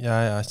fornøyd.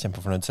 Jeg er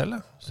kjempefornøyd selv.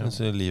 Jeg synes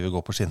livet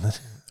går på skinner.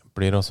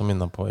 Blir også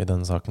minnet på i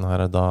denne saken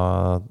her, da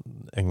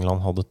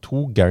England hadde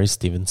 2 Gary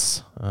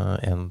Stevens,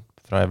 en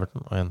fra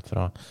Everton og en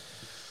fra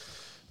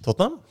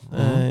Tottenham,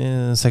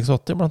 i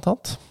 86 blant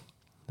annet.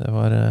 Det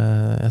var,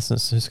 jeg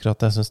husker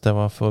at jeg synes det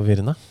var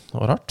forvirrende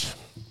og rart.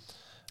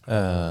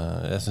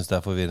 Jeg synes det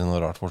er forvirrende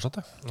og rart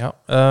fortsatt. Ja,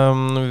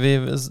 vi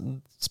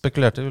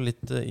spekulerte jo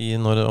litt i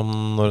når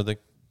det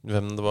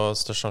hvem det var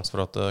størst sjanse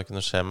for at det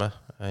kunne skje med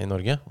I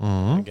Norge.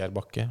 Geir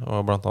Bakke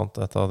var blant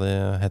annet et av de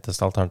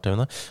heteste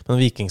alternativene.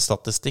 Men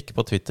Vikingstatistikk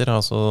på Twitter har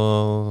altså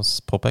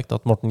påpekt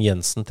at Morten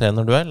Jensen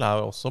trener duell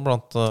jo også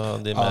blant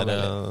de mer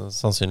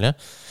sannsynlige.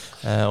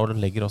 Og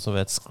det legger også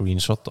ved et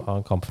screenshot av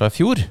en kamp fra I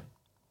fjor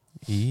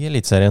I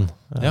Elitserien,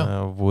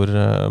 hvor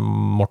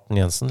Morten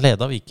Jensen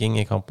ledet Viking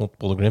I kamp mot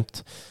Bodø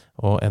Glimt,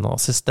 og en av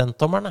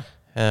assistentdommerne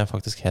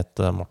faktisk het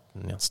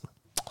Morten Jensen.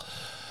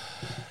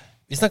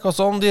 Vi snakket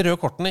også om de røde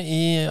kortene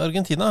I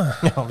Argentina.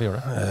 Ja, vi gjør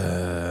det.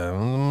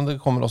 Men det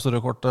kommer også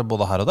røde kort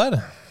både her og der.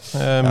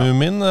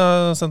 Mumin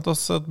sendte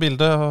oss et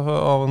bilde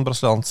av en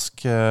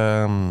brasiliansk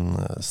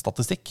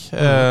statistikk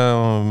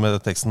med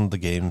teksten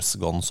 «The game's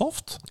gone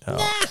soft». Ja.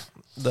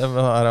 Det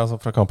altså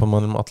fra kampen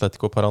mellom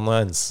Atletico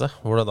Paranaense,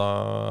 hvor det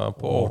da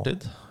på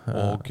overtid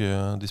og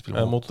de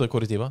spiller mot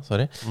Coritiba,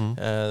 sorry.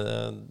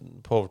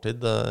 På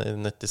overtid I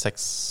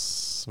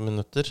 96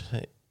 minutter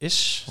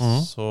ish,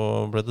 så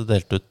ble det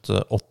delt ut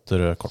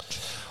 8 røde kort.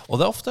 Og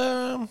det ofte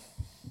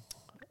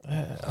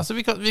altså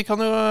vi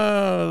kan jo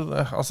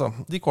altså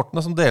de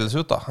kortene som deles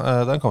ut da,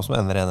 det en kamp som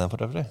ender 1-1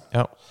 for øvrig.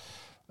 Ja.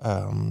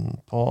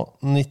 På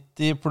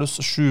 90 pluss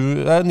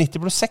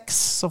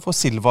 6 så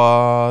får Silva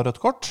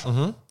rødt kort.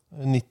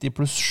 90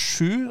 pluss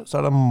 7 så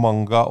det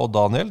Manga og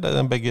Daniel.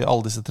 Begge,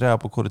 alle disse tre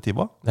på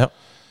Coritiba. Ja.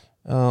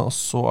 Og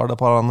så det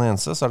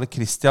Paranaense, så det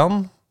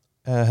Christian,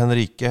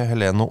 Henrique,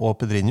 Heleno og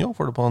Pedrinho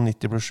får det på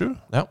 90 pluss 7.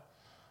 Ja.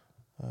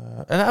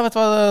 Eller jeg vet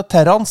hva,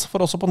 Terrans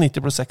får også på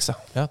 90 pluss 6.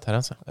 Ja,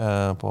 Terrans,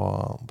 på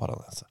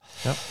Paranaense.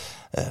 Ja.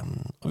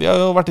 Vi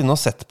har jo vært inne og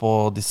sett på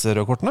disse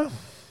røde kortene.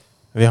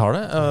 Vi har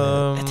det.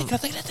 Jeg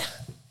tenker at det greit,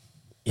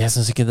 Jeg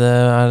synes ikke det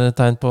et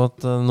tegn på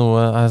at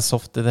noe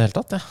soft I det hele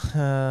tatt.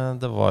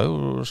 Det var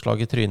jo slag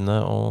I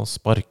trynet og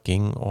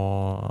sparking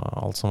og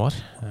alt som var.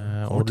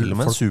 Og til og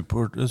med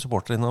en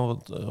supporter inne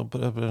og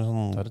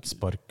tar et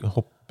spark,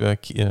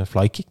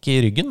 flykick I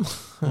ryggen,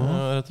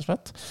 rett og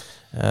slett.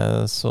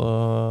 Så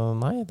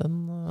nei, den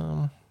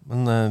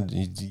Men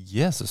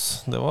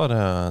Jesus, det var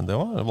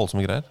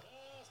voldsomme greier.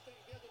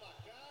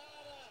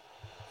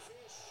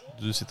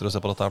 Du sitter og ser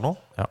på dette her nå?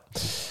 Ja.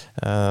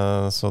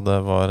 Så det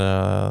var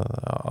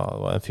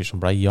en fyr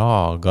som ble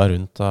jaget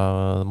rundt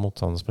av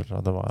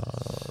motstanderspillere. Det var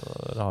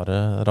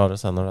rare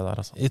scener det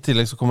der, altså. I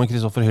tillegg så kommer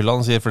Kristoffer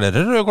Hylland og sier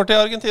flere røde kort I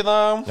Argentina.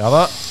 Ja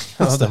da,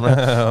 stemmer.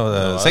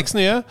 6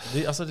 nye.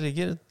 Det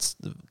ligger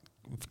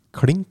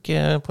klink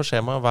på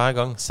skjema hver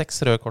gang.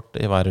 6 røde kort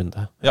I hver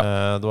runde. Ja.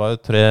 Det var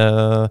jo 3,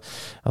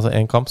 altså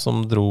en kamp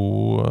som dro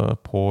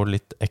på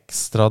litt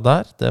ekstra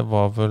der. Det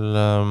var vel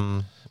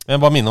Jeg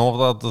bare minner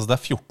om at det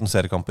 14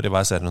 seriekamper I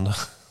hver serierunde.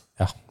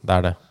 Ja, det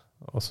det.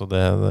 Også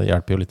det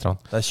hjelper jo litt.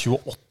 Det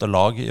 28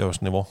 lag I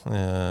øverste nivå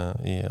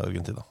I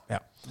Argentina. Ja.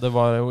 Det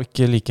var jo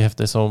ikke like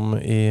heftig som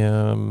I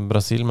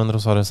Brasil, men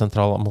Rosario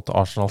Central mot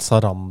Arsenal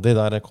Sarandi,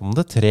 der kom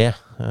det 3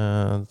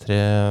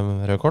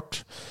 røde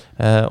kort.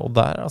 Og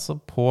der altså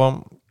på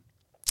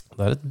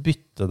det et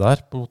bytte der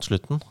på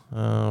slutten,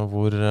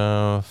 hvor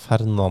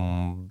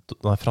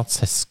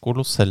Francesco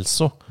Lo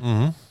Celso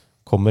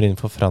kommer inn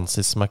for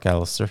Francis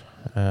McAllister,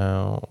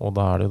 og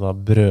da det jo da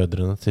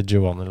brødrene til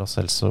Giovanni Lo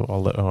Celso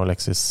og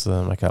Alexis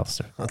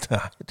McAllister. Det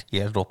et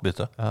helt rått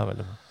bytte. Ja,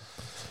 veldig bra.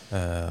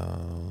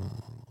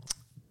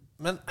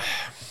 Men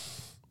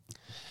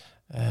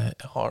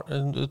jeg har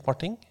et par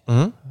ting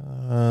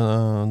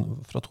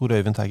fra Tor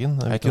Øyvind Taggen.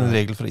 Hvilken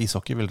regel fra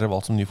ishockey vil dere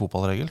valgt som ny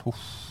fotballregel?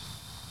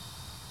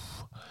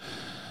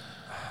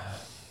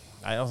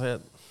 Nei, altså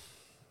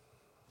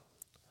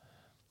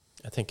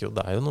jeg tenker jo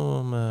det jo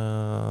noe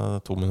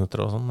med 2 minutter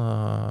og sånn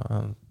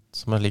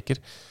som jeg liker.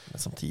 Men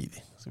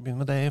samtidig, skal vi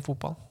begynne med det I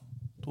fotball?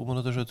 2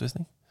 minutters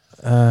utvisning?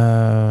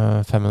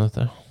 5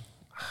 minutter.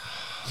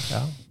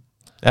 Ja.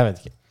 Jeg vet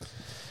ikke.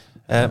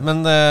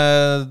 Men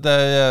det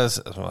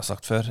som jeg har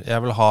sagt før, jeg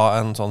vil ha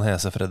en sånn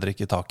Hese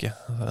Fredrik I taket.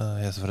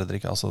 Hese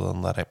Fredrik, altså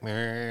den der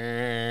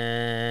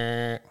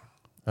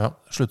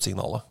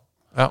sluttsignalet.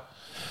 Ja.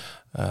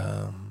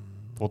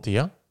 På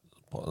tida?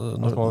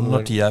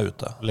 Når tida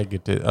ute.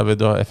 Vil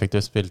du ha effektiv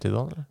spilletid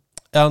da, eller?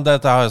 Ja,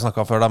 dette har jeg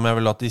snakket om før da, men jeg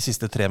vil at de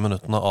siste 3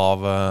 minuttene av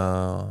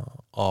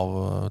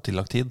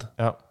tillagt tid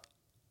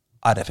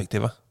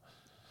effektive.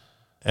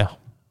 Ja.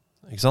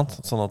 Ikke sant?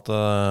 Sånn at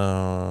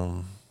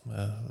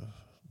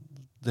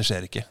det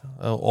skjer ikke.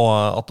 Og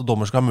at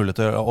dommer skal ha mulighet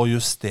til å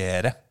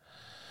justere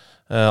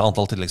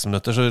antall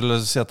tilleggsminutter. Så vil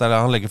jeg si at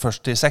han legger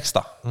først til 6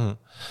 da.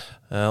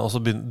 Og så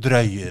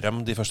drøyer de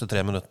de første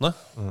 3 minuttene.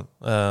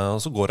 Og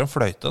så går en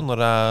fløyte når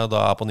det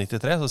da på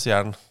 93, så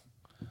sier han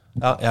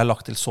ja, jeg har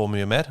lagt til så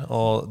mye mer,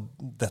 og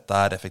dette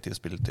effektiv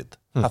spilletid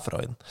herfra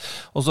inn.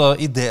 Og så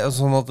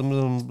sånn at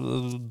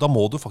da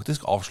må du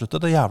faktisk avslutte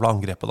det jævla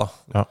angrepet da.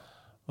 Ja.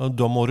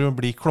 Da må du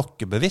bli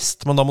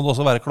klokkebevisst, men da må det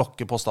også være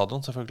klokke på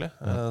stadion selvfølgelig,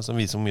 som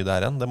viser hvor mye det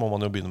igjen. Det må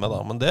man jo begynne med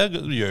da, men det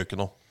gjør jo ikke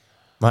noe.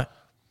 Nei.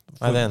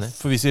 Nei, det enig.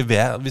 For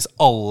hvis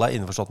alle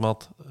innforstått med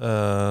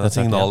at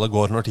signalet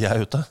går når tida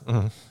ute,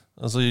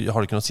 så har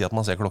det ikke noe å si at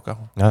man ser klokka.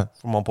 Ja.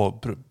 For man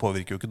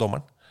påvirker jo ikke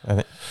dommeren.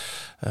 Enig.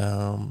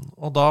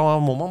 Og da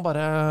må man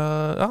bare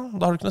da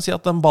har du ikke noe å si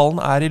at den ballen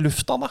I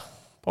lufta da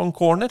på en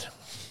corner.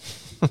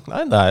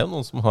 Nei, det jo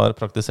noen som har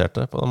praktisert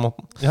det på den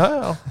måten.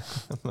 Ja.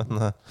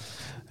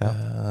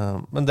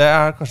 Men det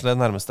kanskje det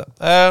nærmeste.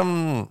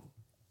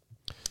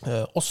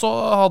 Og så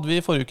hadde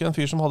vi forrige uke en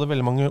fyr som hadde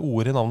veldig mange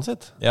ord i navnet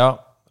sitt. Ja,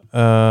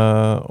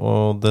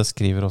 og det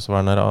skriver også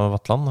Werner av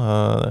Vatland,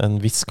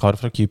 en viss kar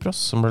fra Kypros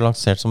som ble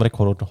lansert som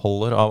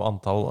rekordholder av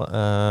antall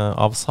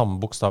av samme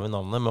bokstav i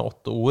navnet med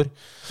 8 ord.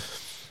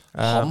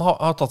 Han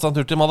har tatt seg en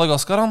tur til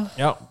Madagaskar, han.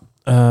 Ja,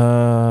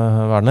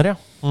 Werner, ja.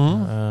 I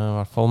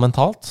hvert fall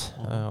mentalt.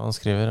 Han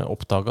skriver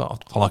oppdaget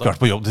at han har ikke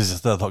vært på jobb de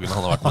siste dagene.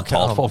 Han har vært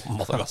mentalt på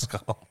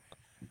Madagaskar.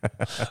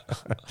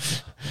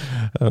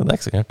 Det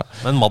ikke så gærent, da.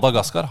 Men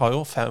Madagaskar har jo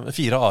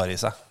 4 A-er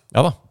i seg.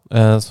 Ja da,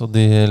 så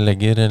de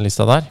legger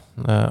lista der.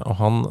 Og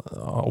han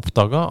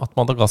oppdaget at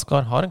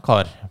Madagaskar har en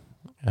kar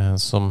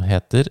som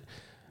heter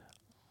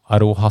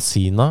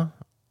Arohasina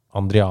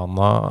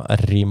Andriana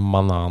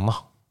Rimanana.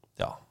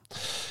 Ja.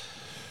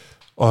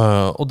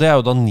 Og det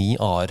jo da 9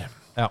 A-er.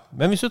 Ja.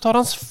 Men hvis du tar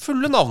hans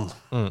fulle navn,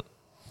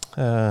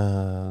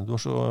 du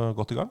så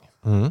godt i gang.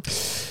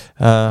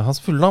 Hans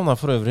fulle navn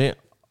for øvrig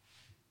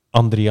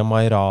Andrea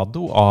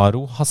Mairado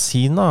Aro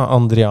Hasina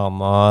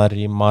Andriana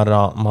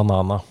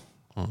Rimanana.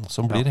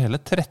 Som blir hele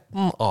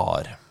 13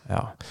 A-er.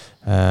 Ja.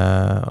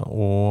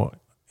 Og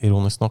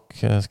ironisk nok,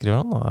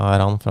 skriver han,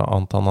 han fra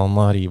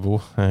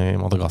Antananarivo i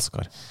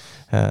Madagaskar.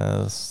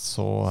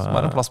 Som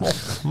en plass med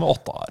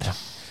 8 A-er.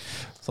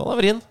 Så han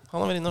vrien.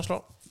 Han vrien å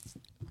slå.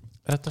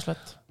 Rett og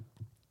slett.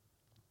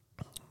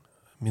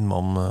 Min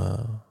mann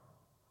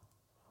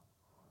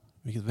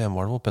hvilket VM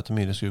var det hvor Petter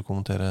Myhre skulle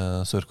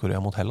kommentere Sør-Korea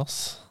mot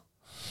Hellas?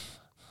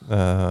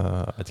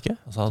 Jeg vet ikke.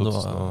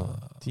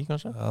 2010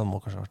 kanskje? Ja, det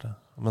må kanskje ha vært det.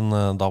 Men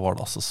da var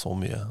det altså så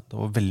mye. Det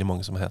var veldig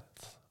mange som het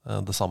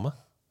det samme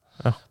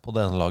på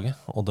det ene laget.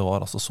 Og det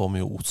var altså så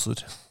mye oser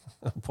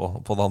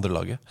på det andre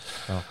laget.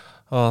 Ja.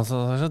 Altså,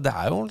 det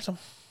jo liksom...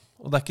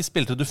 Og det ikke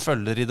spillere du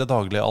følger i det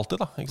daglige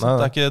alltid da, ikke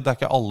sant? Det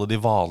ikke alle de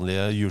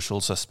vanlige usual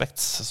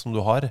suspects som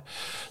du har.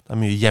 Det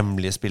mye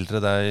hjemlige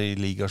spillere, det i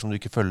ligaer som du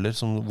ikke følger,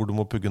 hvor du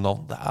må pugge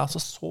navn. Det altså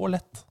så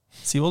lett.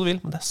 Si hva du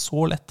vil, men det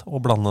så lett å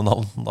blande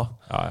navn da.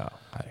 Ja.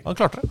 Han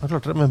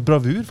klarte det med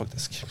bravur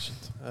faktisk.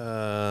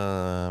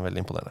 Veldig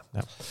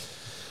imponerende.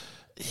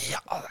 Ja,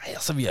 nei,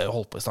 altså vi jo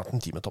holdt på i snart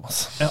en time,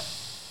 Thomas. Ja.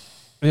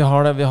 Vi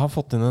har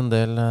fått inn en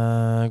del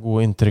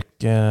gode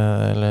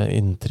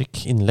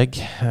innlegg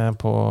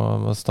på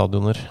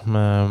stadioner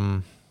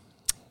med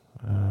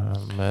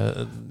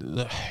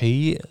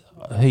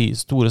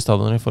store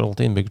stadioner i forhold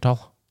til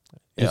innbyggertall.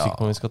 Jeg usikker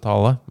på om vi skal ta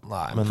alle.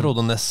 Nei, men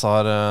Frode Ness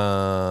har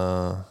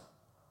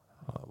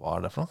hva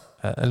det for noe?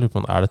 Jeg lurer på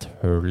om det et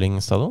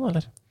hurling-stadion,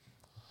 eller?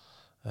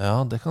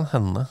 Ja, det kan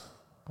hende.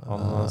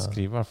 Han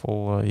skriver i hvert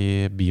fall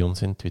i bioen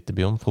sin,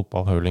 Twitter-bioen,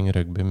 fotball, hurling,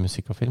 rugby,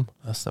 musikk og film.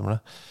 Ja, stemmer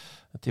det.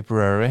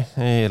 Tipperary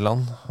i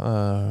Irland,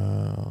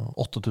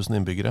 8000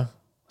 innbyggere,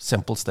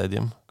 Semple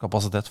Stadium,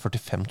 kapasitet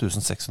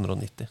 45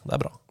 690. Det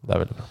bra. Det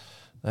veldig bra.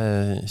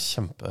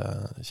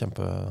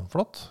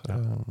 Kjempeflott. Ja.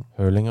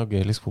 Hurling og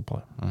gaelisk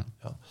fotball.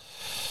 Ja.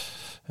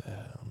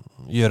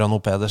 Göran O.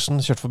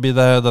 Pedersen kjørte forbi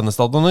denne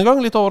stadion en gang.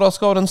 Litt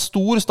overrasket over en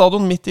stor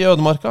stadion midt i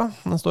ødemarka.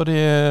 Den står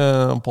i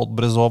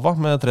Podbrezova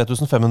med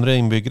 3500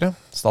 innbyggere.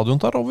 Stadion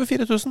tar over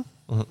 4000.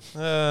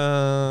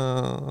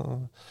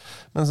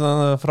 Men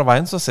fra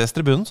veien så ses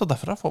tribunen, så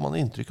derfra får man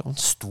inntrykk av en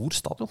stor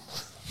stadion.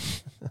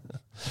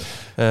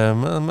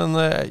 men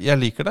jeg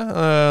liker det.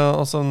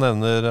 Og så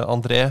nevner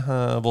André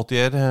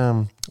Vautier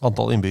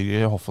antall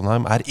innbyggere i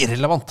Hoffenheim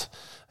irrelevant.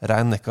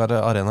 Rhein-Neckar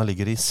Arena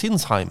ligger i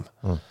Sinsheim.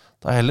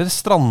 Det heller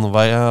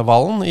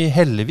Strandvallen i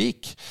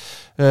Hellevik.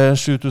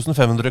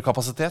 7500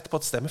 kapasitet på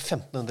et sted med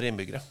 1500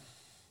 innbyggere.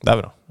 Det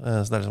bra.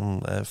 Så det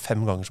liksom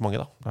 5 ganger så mange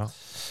da. Ja.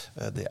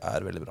 Det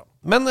veldig bra.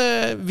 Men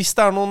hvis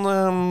det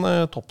noen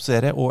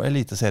toppserie- og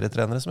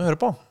eliteserietrenere som hører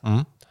på,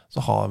 så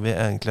har vi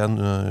egentlig en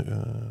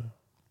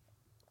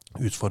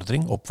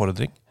oppfordring.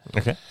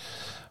 Okay.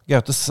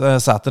 Gaute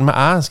Sæter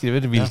med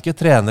skriver hvilke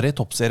trenere i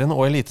toppserien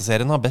og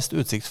eliteserien har best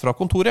utsikt fra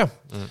kontoret.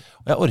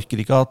 Og jeg orker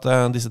ikke at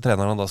disse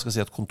trenerne da skal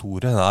si at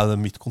kontoret, det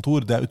mitt kontor,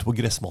 det ute på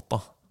gressmatta.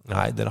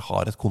 Nei, dere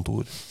har et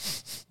kontor.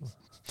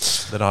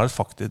 Dere har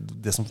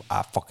det som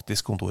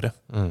faktisk kontoret.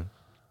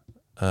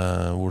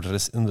 Hvor dere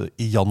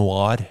i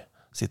januar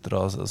sitter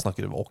og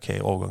snakker ok,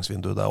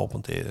 overgangsvindu, det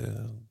åpent i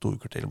 2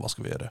 uker til, hva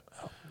skal vi gjøre?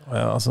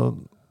 Ja, altså,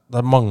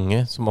 det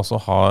mange som også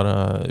har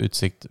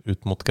utsikt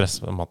ut mot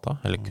gressmatta,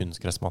 eller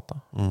kunstgressmatta,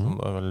 som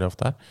det veldig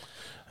ofte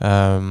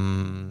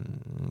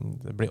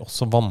det blir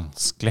også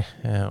vanskelig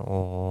å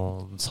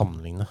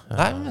sammenligne.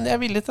 Nei, men jeg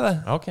villig til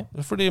det. Ja, okay.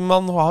 Fordi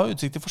man har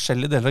utsikt til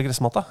forskjellige deler av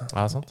gressmatta.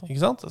 Ja, sant. Ikke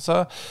sant?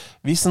 Så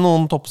hvis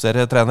noen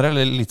toppserietrenere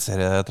eller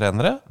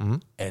eliteserietrenere,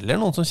 eller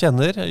noen som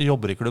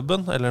jobber i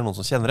klubben, eller noen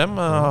som kjenner dem,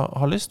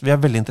 har lyst, vi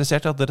veldig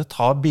interessert i at dere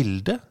tar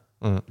bilde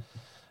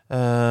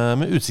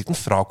med utsikten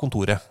fra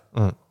kontoret.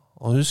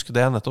 Og husk det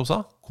jeg nettopp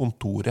sa,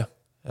 kontoret.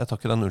 Jeg tar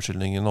ikke den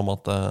unnskyldningen om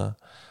at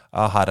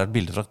her et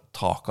bilde fra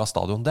taket av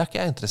stadion. Det ikke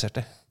jeg interessert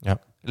i. Ja.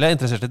 Eller jeg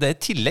interessert i det i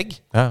tillegg.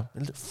 Ja.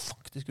 Eller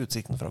faktisk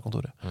utsikten fra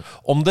kontoret.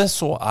 Om det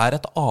så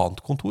et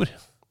annet kontor.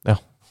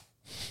 Ja.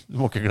 Du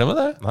må ikke glemme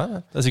det. Nei.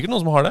 Det er sikkert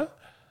noen som har det.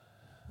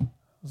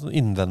 Sånn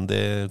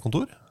innvendig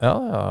kontor. Ja,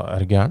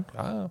 er du gæren?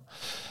 Ja.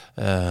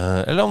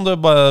 Eller om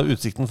det bare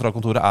utsikten fra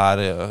kontoret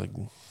er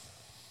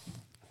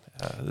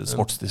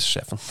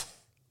sportssjefen.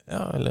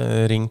 Ja,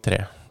 eller Ring 3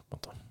 på en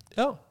måte.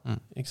 Ja,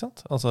 ikke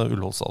sant? Altså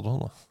Ullevål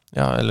stadion da.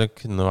 Ja, eller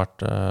kunne vært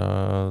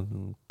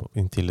på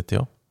Intility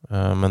også.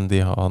 Men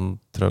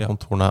tror jeg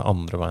kontorene er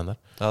andre veien der.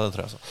 Ja, det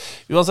tror jeg så.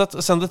 Uansett,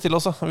 send det til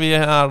oss. Vi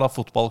er da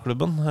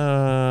fotballklubben.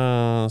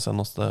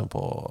 Send oss det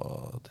på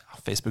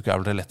Facebook er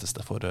vel det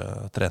letteste for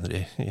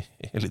trenere i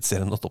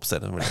elitserien og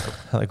toppserien.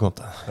 Ja, det kommer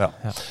til. Ja.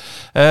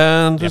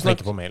 Jeg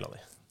flinker på mail av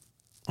de.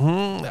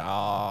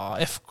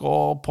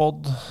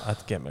 FKpod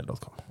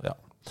 @gmail.com. Ja.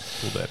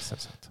 Koder,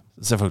 selvsagt.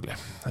 Selvfølgelig.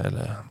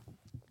 Eller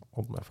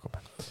Odd med FKP.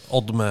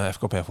 Odd med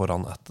FKP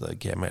foran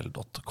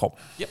 @gmail.com.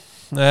 Yep.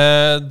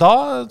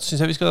 Da synes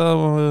jeg vi skal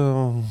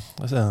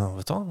vet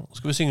du hva?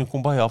 Skal vi synge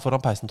Kumbaya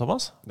foran peisen,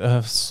 Thomas?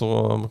 Så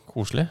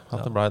koselig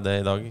at det ble det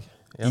i dag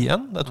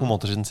igjen. Det er 2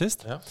 måneder siden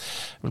sist. Ja.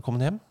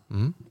 Velkommen hjem.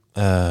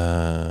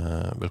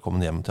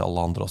 Velkommen hjem til alle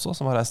andre også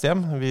som har reist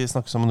hjem. Vi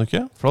snakkes om en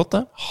uke. Flott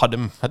det. Ha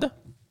dem. Ha det.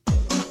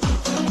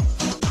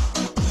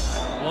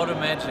 What a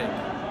magic.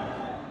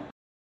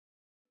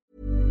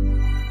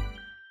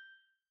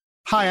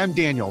 Hi, I'm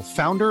Daniel,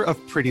 founder of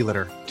Pretty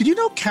Litter. Did you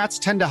know cats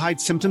tend to hide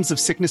symptoms of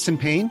sickness and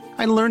pain?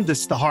 I learned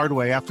this the hard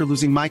way after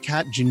losing my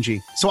cat, Gingy.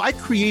 So I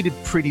created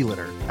Pretty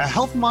Litter, a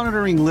health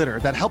monitoring litter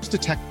that helps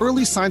detect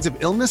early signs of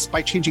illness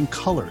by changing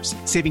colors,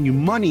 saving you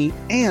money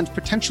and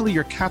potentially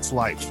your cat's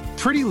life.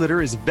 Pretty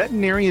Litter is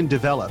veterinarian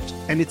developed,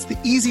 and it's the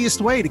easiest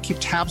way to keep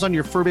tabs on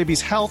your fur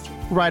baby's health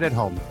right at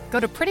home. Go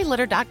to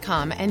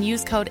prettylitter.com and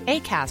use code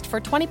ACAST for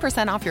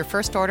 20% off your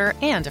first order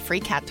and a free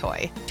cat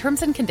toy.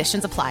 Terms and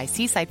conditions apply.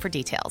 See site for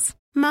details.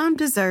 Mom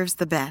deserves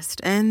the best,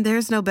 and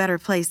there's no better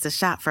place to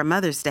shop for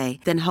Mother's Day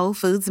than Whole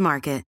Foods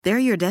Market. They're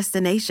your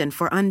destination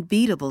for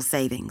unbeatable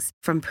savings,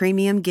 from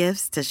premium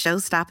gifts to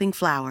show-stopping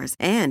flowers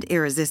and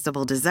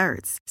irresistible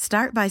desserts.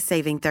 Start by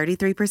saving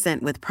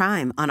 33% with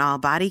Prime on all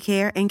body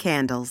care and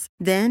candles.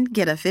 Then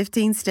get a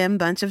 15-stem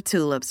bunch of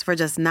tulips for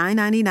just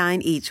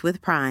 $9.99 each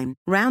with Prime.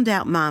 Round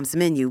out Mom's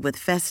menu with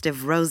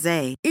festive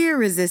rosé,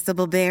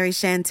 irresistible berry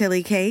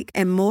chantilly cake,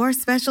 and more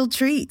special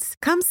treats.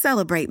 Come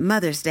celebrate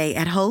Mother's Day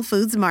at Whole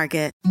Foods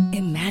Market.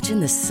 Imagine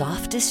the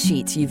softest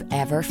sheets you've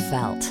ever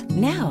felt.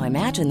 Now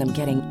imagine them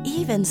getting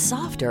even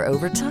softer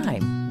over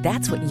time.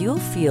 That's what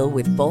you'll feel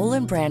with Boll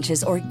 &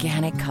 Branch's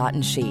organic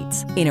cotton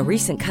sheets. In a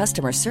recent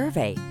customer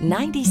survey,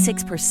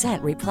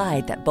 96%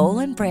 replied that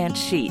Boll & Branch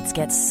sheets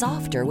get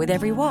softer with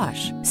every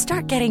wash.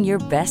 Start getting your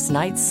best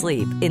night's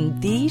sleep in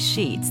these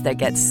sheets that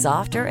get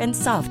softer and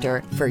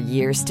softer for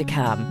years to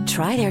come.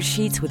 Try their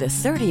sheets with a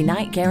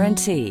 30-night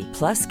guarantee.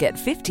 Plus, get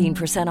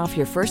 15% off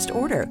your first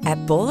order at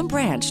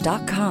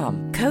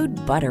bollandbranch.com. Code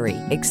BUTTERY.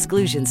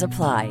 Exclusions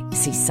apply.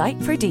 See site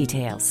for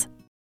details.